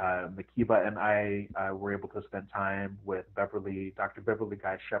 And Makeba and I were able to spend time with Dr. Beverly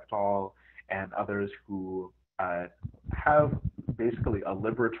Guy Sheftall and others who have basically a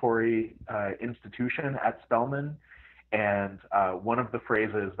liberatory institution at Spelman. And one of the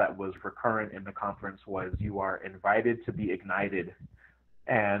phrases that was recurrent in the conference was, "You are invited to be ignited."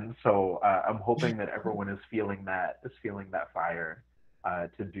 And so I'm hoping that everyone is feeling that fire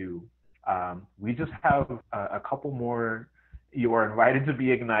to do. We just have a couple more. You are invited to be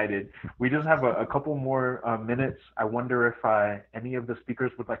ignited. We just have a couple more minutes. I wonder if any of the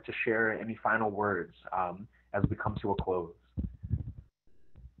speakers would like to share any final words as we come to a close.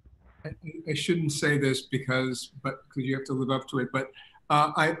 I shouldn't say this because you have to live up to it, but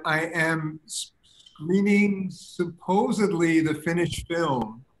I am screening supposedly the finished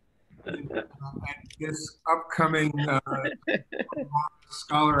film at this upcoming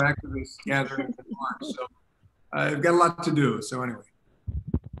scholar activist gathering in March. So I've got a lot to do. So anyway.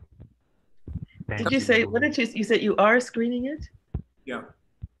 Did you say, what did you said you are screening it? Yeah.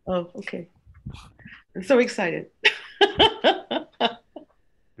 Oh, okay. I'm so excited. The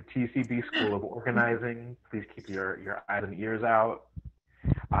T.C.B. School of Organizing. Please keep your eyes and ears out.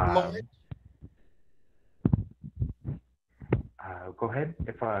 Go ahead.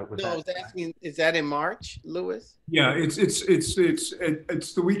 I was asking, is that in March, Louis? Yeah, it's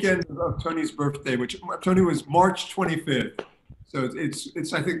the weekend of Toni's birthday, which Toni was March 25th. So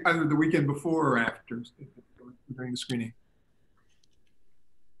it's I think either the weekend before or after during the screening.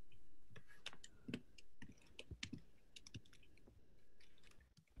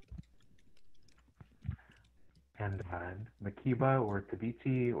 And Makeba or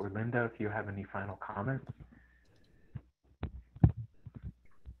Thabiti or Linda, if you have any final comments.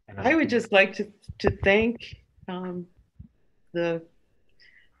 I would just like to thank the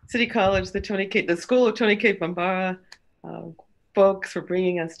City College, the School of Toni Cade Bambara folks for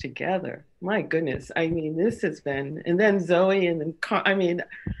bringing us together. My goodness, I mean, this has been, and then Zoe, and then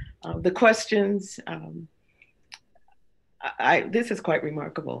the questions. This is quite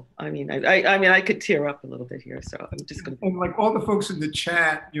remarkable. I mean, I could tear up a little bit here, so I'm just going to. And like all the folks in the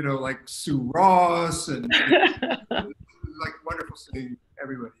chat, you know, like Sue Ross and like wonderful seeing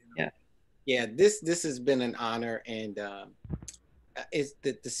everybody. You know? Yeah. This has been an honor, and it's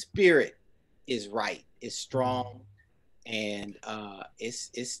the spirit is right, is strong, and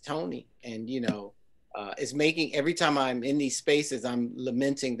it's Toni, and you know, it's making every time I'm in these spaces, I'm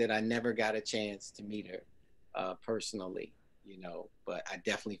lamenting that I never got a chance to meet her. Personally, you know, but I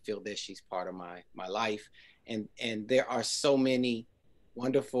definitely feel that she's part of my life, and there are so many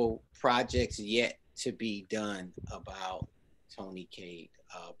wonderful projects yet to be done about Toni Cade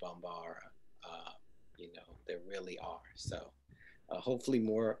Bambara. There really are. So hopefully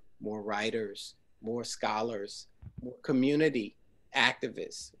more writers, more scholars, more community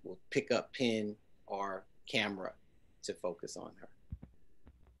activists will pick up pen or camera to focus on her.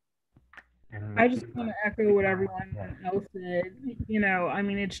 I just want to echo what everyone else said.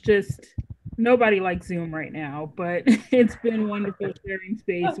 It's just nobody likes Zoom right now, but it's been wonderful sharing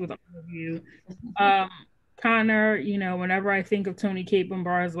space with all of you. Conor, whenever I think of Toni Cade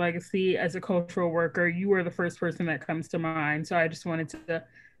Bambara's legacy as a cultural worker, you were the first person that comes to mind. So I just wanted to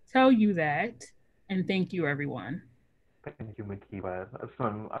tell you that, and thank you, everyone. Thank you, Makeba.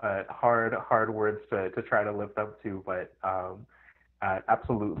 Some hard words to try to live up to, but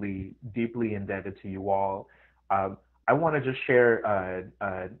absolutely deeply indebted to you all. I want to just share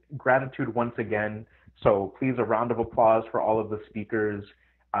gratitude once again. So please, a round of applause for all of the speakers.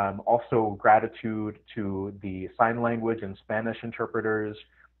 Also gratitude to the sign language and Spanish interpreters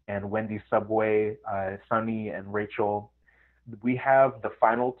and Wendy Subway, Sunny and Rachel. We have the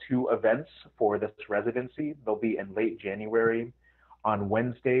final 2 events for this residency. They'll be in late January. On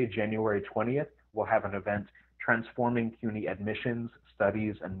Wednesday, January 20th, we'll have an event, Transforming CUNY Admissions,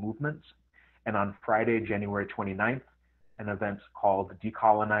 Studies, and Movements. And on Friday, January 29th, an event called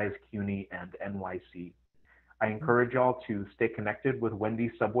Decolonize CUNY and NYC. I encourage y'all to stay connected with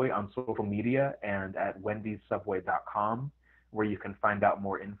Wendy Subway on social media and at wendysubway.com, where you can find out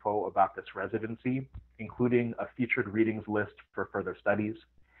more info about this residency, including a featured readings list for further studies.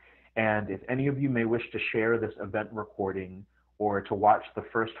 And if any of you may wish to share this event recording or to watch the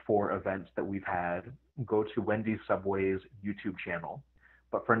first 4 events that we've had, go to Wendy Subway's YouTube channel.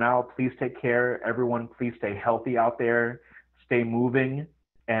 But for now, please take care. Everyone, please stay healthy out there, stay moving,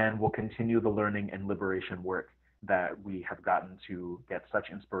 and we'll continue the learning and liberation work that we have gotten to get such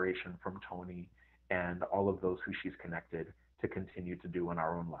inspiration from Toni and all of those who she's connected to continue to do in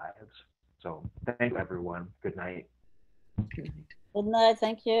our own lives. So thank you, everyone. Good night. Good night.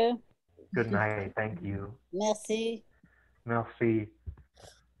 Thank you. Good night. Thank you. Merci. Merci.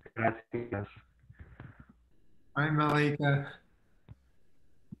 Gracias. Bye, Malika.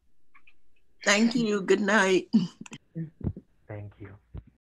 Thank you. Good night. Thank you.